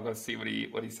interesting. I'll go see what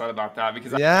he said about that,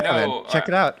 because check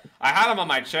it out. I had him on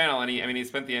my channel, and he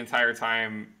spent the entire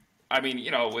time. With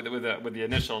the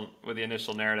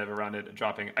initial narrative around it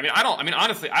dropping.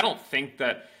 Honestly, I don't think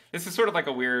that this is sort of like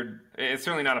a weird. It's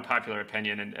certainly not a popular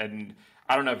opinion, and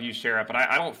I don't know if you share it, but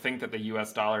I don't think that the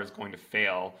U.S. dollar is going to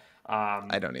fail.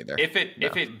 I don't either. If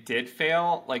it did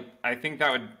fail, I think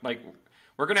that would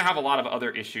we're going to have a lot of other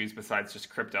issues besides just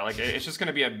crypto. It's just going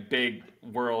to be a big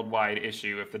worldwide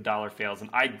issue if the dollar fails, and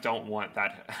I don't want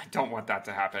that. I don't want that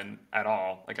to happen at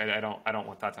all. I don't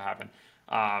want that to happen.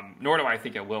 Nor do I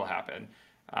think it will happen.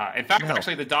 In fact,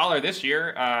 actually, the dollar this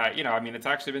year, it's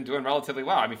actually been doing relatively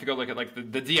well. If you go look at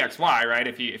the DXY, right?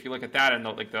 If you look at that and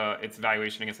its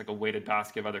valuation against a weighted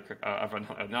basket of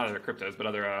not other cryptos, but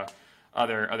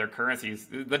other currencies,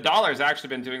 the dollar's actually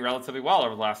been doing relatively well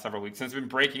over the last several weeks, and it's been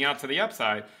breaking out to the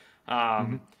upside.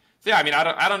 So yeah,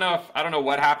 I don't know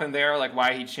what happened there,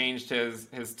 why he changed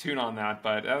his tune on that,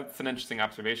 but that's an interesting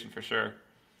observation for sure.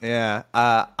 Yeah.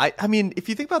 If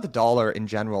you think about the dollar in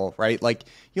general, right?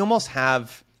 You almost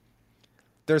have,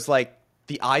 there's the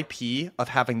IP of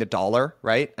having the dollar,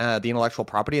 right? The intellectual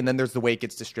property, and then there's the way it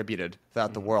gets distributed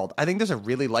throughout the world. I think there's a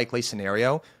really likely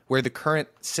scenario where the current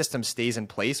system stays in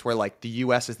place, where the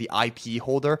US is the IP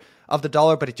holder of the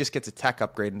dollar, but it just gets a tech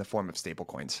upgrade in the form of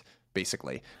stablecoins,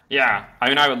 basically. Yeah.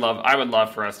 I would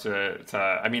love for us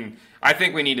to I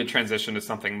think we need to transition to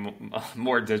something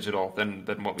more digital than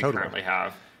what we currently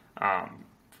have. For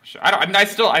sure.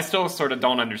 I still sort of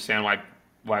don't understand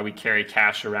why we carry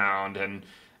cash around, and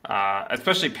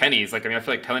especially pennies. I feel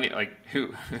like penny,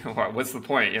 what's the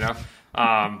point,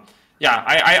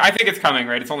 I think it's coming,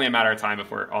 right? It's only a matter of time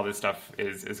before all this stuff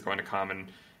is going to come, and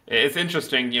it's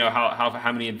interesting,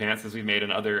 how many advances we've made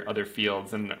in other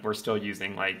fields, and we're still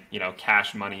using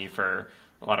cash money for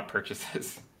a lot of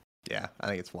purchases. Yeah, I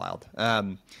think it's wild.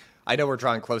 I know we're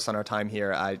drawing close on our time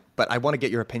here, but I want to get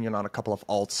your opinion on a couple of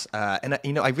alts.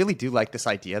 And I really do like this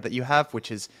idea that you have,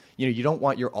 which is, you don't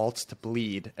want your alts to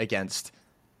bleed against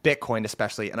Bitcoin,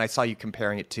 especially. And I saw you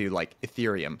comparing it to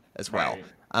Ethereum as well.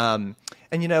 Right.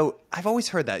 And I've always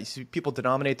heard that you see people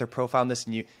denominate their profile in this,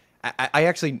 and I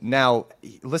actually, now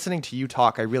listening to you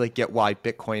talk, I really get why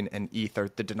Bitcoin and ETH are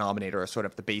the denominator, or sort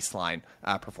of the baseline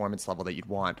performance level that you'd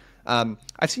want.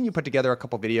 I've seen you put together a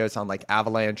couple videos on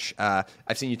Avalanche.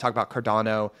 I've seen you talk about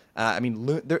Cardano.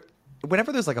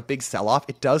 Whenever there's a big sell-off,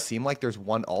 it does seem like there's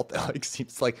one alt that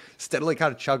seems steadily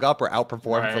kind of chug up or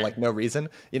outperform for no reason.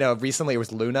 Recently it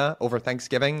was Luna over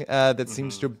Thanksgiving that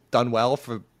seems to have done well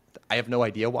for, I have no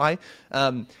idea why.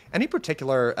 Any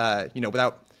particular,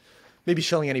 without maybe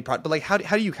showing any product, but how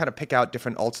do you kind of pick out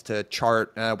different alts to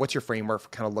chart? What's your framework for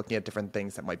kind of looking at different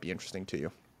things that might be interesting to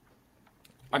you?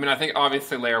 I think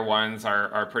obviously layer ones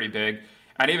are pretty big.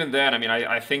 And even then,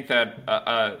 I think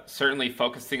that certainly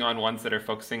focusing on ones that are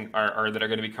that are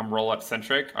going to become roll-up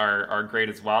centric are great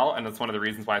as well. And that's one of the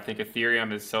reasons why I think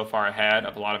Ethereum is so far ahead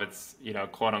of a lot of its,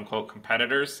 quote unquote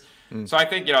competitors. So I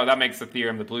think, that makes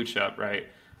Ethereum the blue chip, right?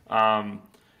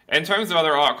 In terms of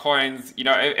other altcoins,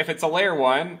 if it's a layer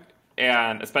one,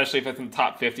 and especially if it's in the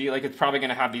top 50, it's probably going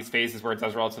to have these phases where it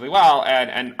does relatively well.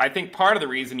 And I think part of the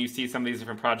reason you see some of these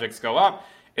different projects go up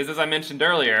is, as I mentioned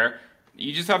earlier,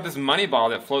 you just have this money ball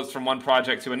that floats from one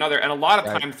project to another. And a lot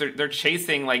of times they're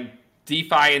chasing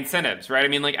DeFi incentives,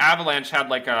 right? Avalanche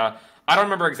had I don't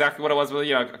remember exactly what it was, but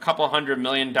a couple $100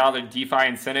 million DeFi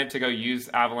incentive to go use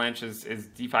Avalanche's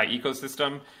DeFi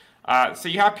ecosystem. So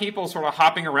you have people sort of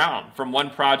hopping around from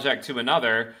one project to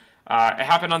another. It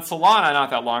happened on Solana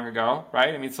not that long ago,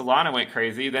 right? Solana went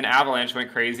crazy, then Avalanche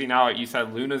went crazy. Now you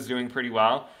said Luna's doing pretty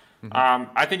well.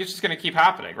 I think it's just going to keep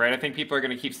happening, right? I think people are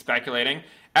going to keep speculating.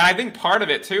 And I think part of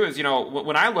it too is,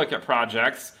 when I look at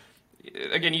projects,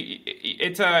 again,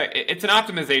 it's an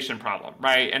optimization problem,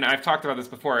 right? And I've talked about this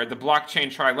before, the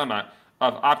blockchain trilemma.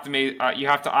 you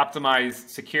have to optimize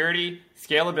security,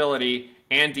 scalability,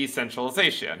 and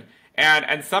decentralization.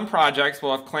 And some projects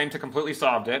will have claimed to completely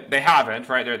solved it. They haven't,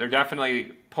 right? They're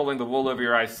definitely pulling the wool over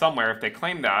your eyes somewhere if they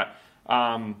claim that.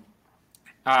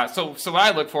 So what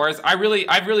I look for is I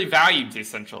really value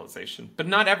decentralization, but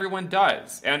not everyone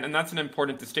does, and that's an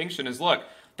important distinction. Is look,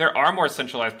 there are more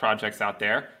centralized projects out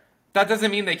there. That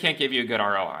doesn't mean they can't give you a good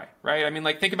ROI, right? I mean,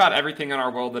 like, think about everything in our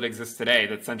world that exists today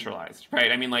that's centralized,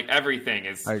 right? I mean, like, everything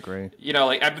is. I agree.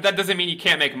 But that doesn't mean you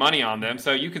can't make money on them.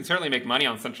 So you can certainly make money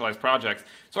on centralized projects.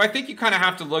 So I think you kind of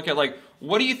have to look at, like,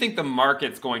 what do you think the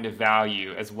market's going to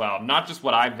value as well? Not just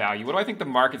what I value. What do I think the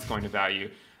market's going to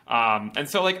value? And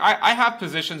so, like, I have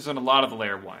positions in a lot of the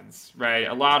layer ones, right?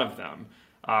 A lot of them.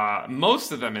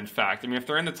 Most of them, in fact. I mean, if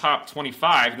they're in the top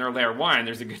 25 and they're layer one,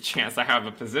 there's a good chance I have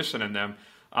a position in them.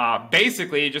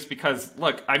 Basically, just because,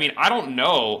 look, I mean, I don't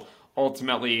know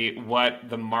ultimately what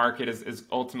the market is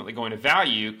ultimately going to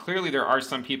value. Clearly, there are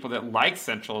some people that like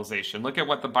centralization. Look at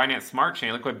what the Binance Smart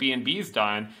Chain, look what BNB's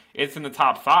done. It's in the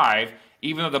top 5,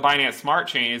 even though the Binance Smart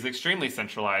Chain is extremely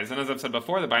centralized. And as I've said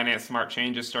before, the Binance Smart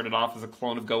Chain just started off as a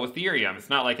clone of Go Ethereum. It's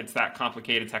not like it's that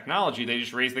complicated technology. They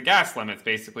just raised the gas limits,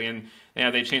 basically, and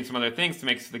they changed some other things to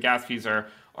make so the gas fees are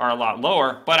a lot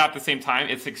lower. But at the same time,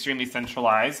 it's extremely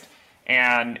centralized.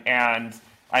 And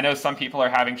I know some people are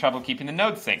having trouble keeping the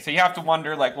nodes synced. So you have to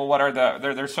wonder, like, well, what are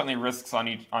there's certainly risks on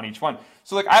each one.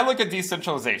 So, like, I look at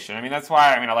decentralization. I mean, that's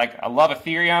why, I love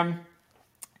Ethereum.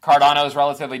 Cardano is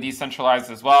relatively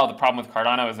decentralized as well. The problem with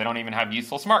Cardano is they don't even have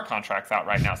useful smart contracts out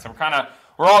right now. So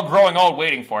we're all growing old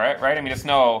waiting for it, right? I mean, it's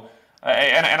no,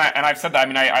 and I've said that. I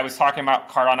mean, I was talking about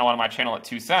Cardano on my channel at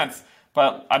 2 cents.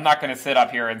 But I'm not going to sit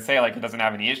up here and say, like, it doesn't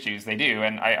have any issues. They do,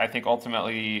 and I think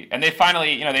ultimately, and I've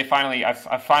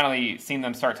finally seen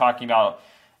them start talking about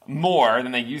more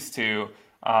than they used to,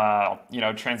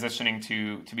 transitioning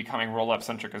to becoming rollup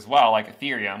centric as well, like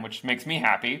Ethereum, which makes me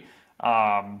happy.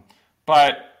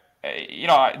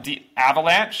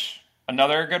 Avalanche,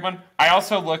 another good one. I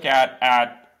also look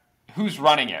at who's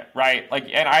running it, right? Like,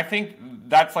 and I think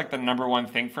that's like the number one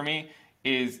thing for me.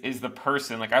 Is the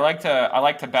person. Like, I like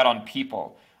to bet on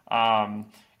people.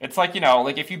 It's like,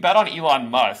 like, if you bet on Elon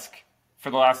Musk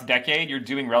for the last decade, you're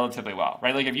doing relatively well,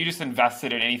 right? Like, if you just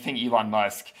invested in anything Elon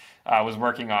Musk was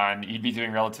working on, you'd be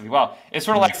doing relatively well. It's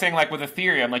sort of like saying, like, with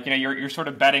Ethereum, like, you're sort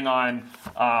of betting on,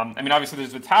 obviously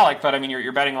there's Vitalik, but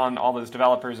you're betting on all those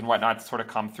developers and whatnot to sort of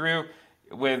come through.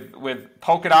 With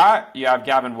Polkadot, you have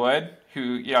Gavin Wood,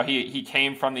 who, he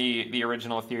came from the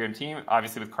original Ethereum team.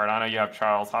 Obviously, with Cardano, you have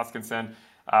Charles Hoskinson.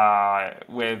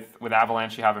 With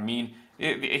Avalanche, you have Amin.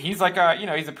 He's like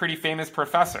he's a pretty famous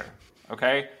professor.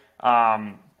 Okay,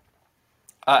 a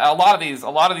lot of these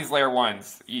layer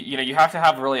ones, you have to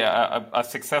have really a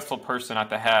successful person at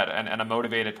the head and a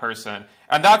motivated person,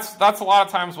 and that's a lot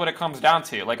of times what it comes down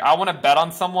to. Like, I want to bet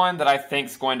on someone that I think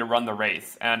is going to run the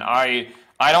race, and I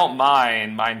don't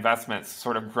mind my investments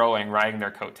sort of growing, riding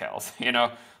their coattails,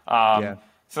 Yeah.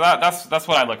 So that's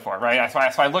what I look for, right?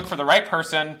 So I look for the right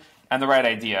person and the right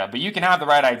idea. But you can have the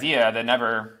right idea that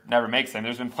never makes them.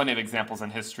 There's been plenty of examples in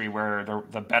history where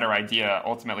the better idea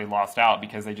ultimately lost out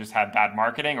because they just had bad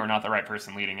marketing or not the right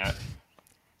person leading it.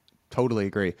 Totally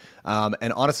agree.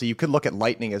 And honestly, you could look at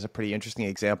Lightning as a pretty interesting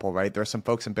example, right? There are some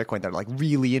folks in Bitcoin that are, like,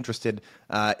 really interested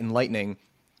in Lightning.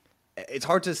 It's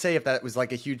hard to say if that was,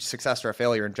 like, a huge success or a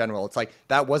failure in general. It's like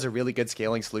that was a really good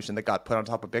scaling solution that got put on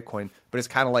top of Bitcoin, but it's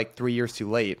kind of like 3 years too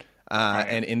late. Right.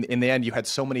 And in the end, you had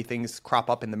so many things crop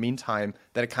up in the meantime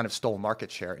that it kind of stole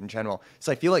market share in general.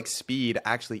 So I feel like speed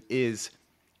actually is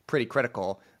pretty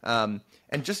critical. And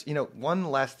just,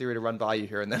 one last theory to run by you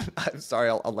here, and then I'm sorry,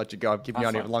 I'll let you go. I'm keeping you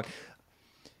on here long.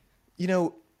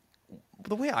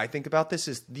 The way I think about this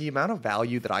is the amount of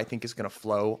value that I think is going to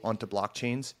flow onto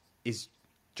blockchains is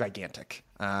gigantic.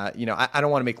 I don't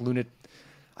want to make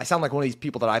I sound like one of these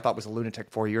people that I thought was a lunatic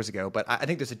 4 years ago, but I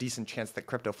think there's a decent chance that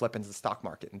crypto flip into the stock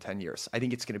market in 10 years. I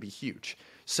think it's going to be huge.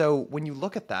 So when you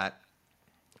look at that,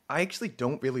 I actually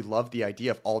don't really love the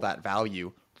idea of all that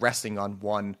value resting on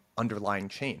one underlying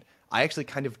chain. I actually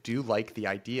kind of do like the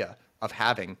idea of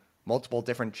having multiple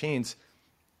different chains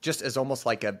just as almost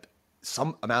like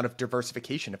some amount of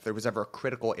diversification if there was ever a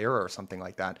critical error or something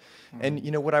like that. Mm-hmm.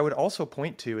 And, what I would also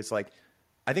point to is, like,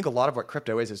 I think a lot of what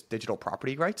crypto is digital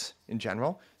property rights in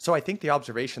general. So I think the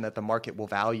observation that the market will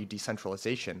value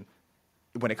decentralization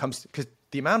when it comes to, because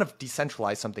the amount of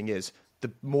decentralized something is,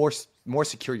 the more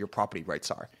secure your property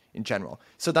rights are in general.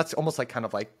 So that's almost like kind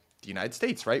of like the United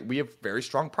States, right? We have very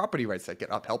strong property rights that get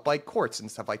upheld by courts and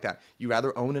stuff like that. You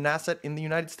rather own an asset in the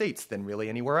United States than really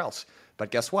anywhere else.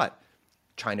 But guess what?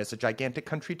 China's a gigantic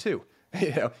country too.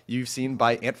 You've seen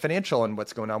by Ant Financial and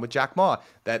what's going on with Jack Ma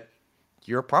that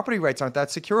your property rights aren't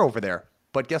that secure over there.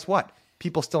 But guess what?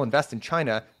 People still invest in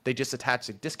China. They just attach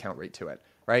a discount rate to it,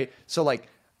 right? So like,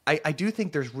 I do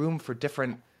think there's room for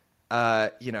different,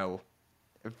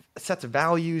 sets of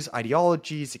values,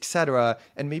 ideologies, etc.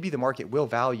 And maybe the market will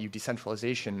value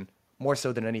decentralization more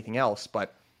so than anything else.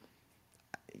 But,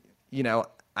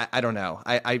 I don't know.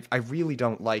 I really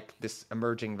don't like this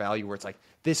emerging value where it's like,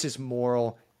 this is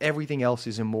moral, everything else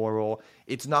is immoral.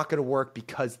 It's not going to work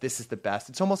because this is the best.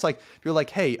 It's almost like you're like,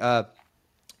 hey,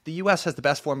 the U.S. has the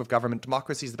best form of government,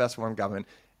 democracy is the best form of government,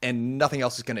 and nothing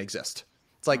else is going to exist.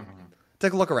 It's like,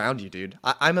 take a look around you, dude.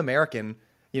 I'm American.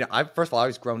 First of all, I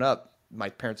was grown up. My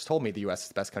parents told me the U.S. is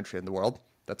the best country in the world.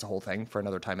 That's a whole thing for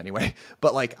another time anyway.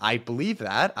 But like, I believe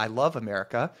that. I love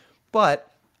America.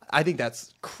 But I think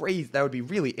that's crazy. That would be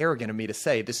really arrogant of me to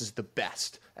say this is the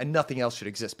best and nothing else should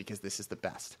exist because this is the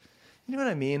best. You know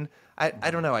what I mean?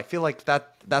 I don't know. I feel like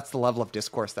that's the level of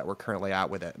discourse that we're currently at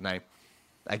with it. And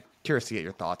I'm curious to get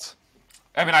your thoughts.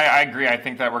 I mean, I agree. I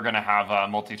think that we're going to have a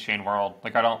multi-chain world.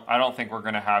 Like, I don't think we're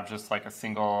going to have just like a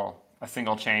single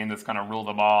chain that's going to rule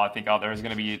them all. I think there's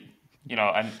going to be,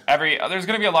 there's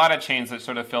going to be a lot of chains that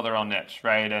sort of fill their own niche,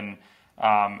 right? And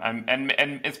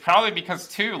it's probably because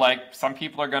too, like, some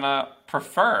people are going to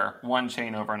prefer one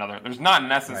chain over another. There's not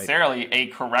necessarily a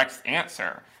correct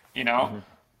answer,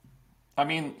 I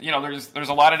mean, there's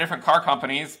a lot of different car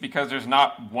companies because there's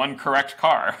not one correct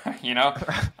car,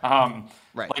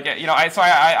 Right. Like,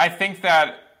 I think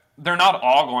that they're not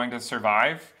all going to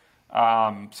survive.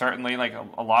 Certainly, like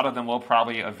a lot of them will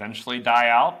probably eventually die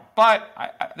out, but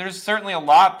there's certainly a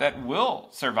lot that will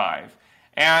survive.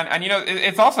 And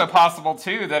it's also possible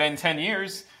too that in 10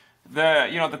 years,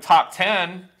 the top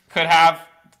 10 could have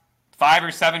 5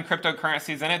 or 7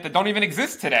 cryptocurrencies in it that don't even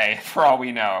exist today, for all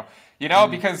we know.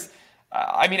 Because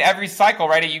every cycle,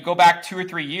 right? You go back 2 or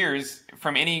 3 years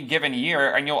from any given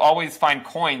year, and you'll always find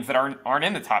coins that aren't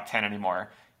in the top 10 anymore.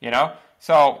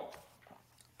 So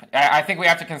I think we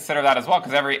have to consider that as well,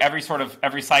 because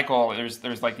every cycle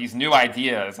there's like these new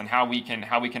ideas and how we can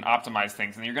optimize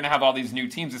things, and you're going to have all these new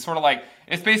teams. It's sort of like,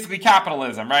 it's basically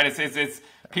capitalism, right? It's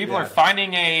people are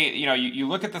finding you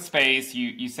look at the space,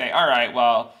 you say, all right,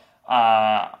 well,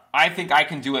 I think I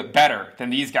can do it better than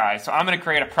these guys, so I'm going to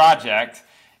create a project.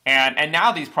 And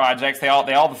now these projects, they all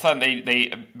of a sudden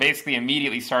they basically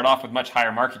immediately start off with much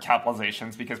higher market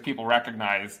capitalizations because people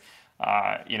recognize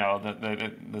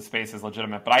the space is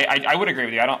legitimate. But I would agree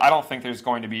with you. I don't think there's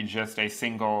going to be just a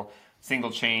single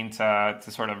chain to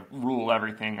sort of rule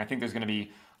everything. I think there's going to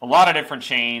be a lot of different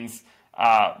chains.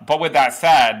 But with that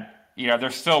said,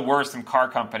 there still were some car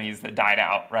companies that died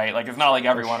out, right? Like, it's not like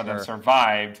every one of them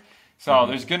survived. So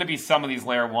there's going to be some of these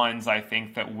layer ones, I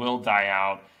think, that will die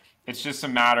out. It's just a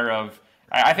matter of,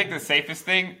 I think the safest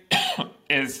thing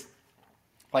is,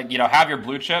 like, have your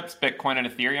blue chips, Bitcoin and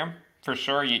Ethereum, for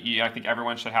sure. I think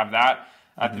everyone should have that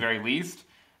at the very least.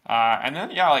 And then,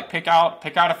 pick out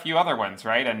a few other ones,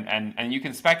 right? And you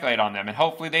can speculate on them. And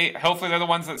hopefully they're the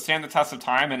ones that stand the test of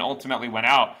time and ultimately win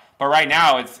out. But right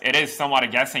now, it is somewhat a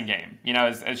guessing game.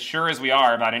 As sure as we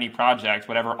are about any project,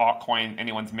 whatever altcoin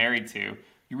anyone's married to,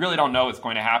 you really don't know what's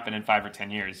going to happen in 5 or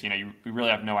 10 years. We really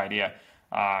have no idea.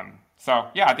 I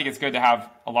think it's good to have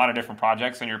a lot of different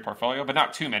projects in your portfolio, but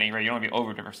not too many, right? You don't want to be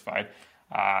over diversified.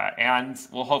 And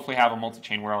we'll hopefully have a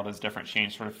multi-chain world as different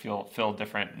chains sort of fill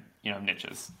different,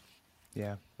 niches.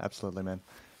 Yeah, absolutely, man.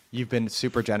 You've been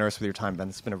super generous with your time, Ben.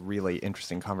 It's been a really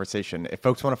interesting conversation. If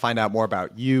folks want to find out more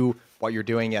about you, what you're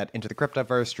doing at Into the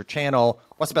Cryptoverse, your channel,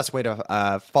 what's the best way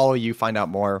to follow you, find out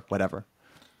more, whatever?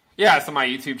 Yeah, so my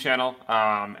YouTube channel,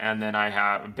 and then I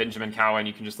have Benjamin Cowan.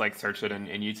 You can just search it in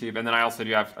YouTube. And then I also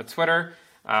do have a Twitter.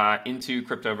 Into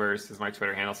Cryptoverse is my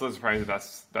Twitter handle. So those are probably the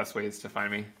best ways to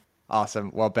find me.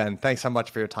 Awesome. Well, Ben, thanks so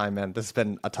much for your time, man. This has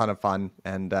been a ton of fun,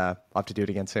 and I'll have to do it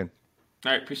again soon.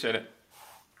 All right, appreciate it.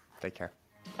 Take care.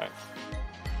 Bye.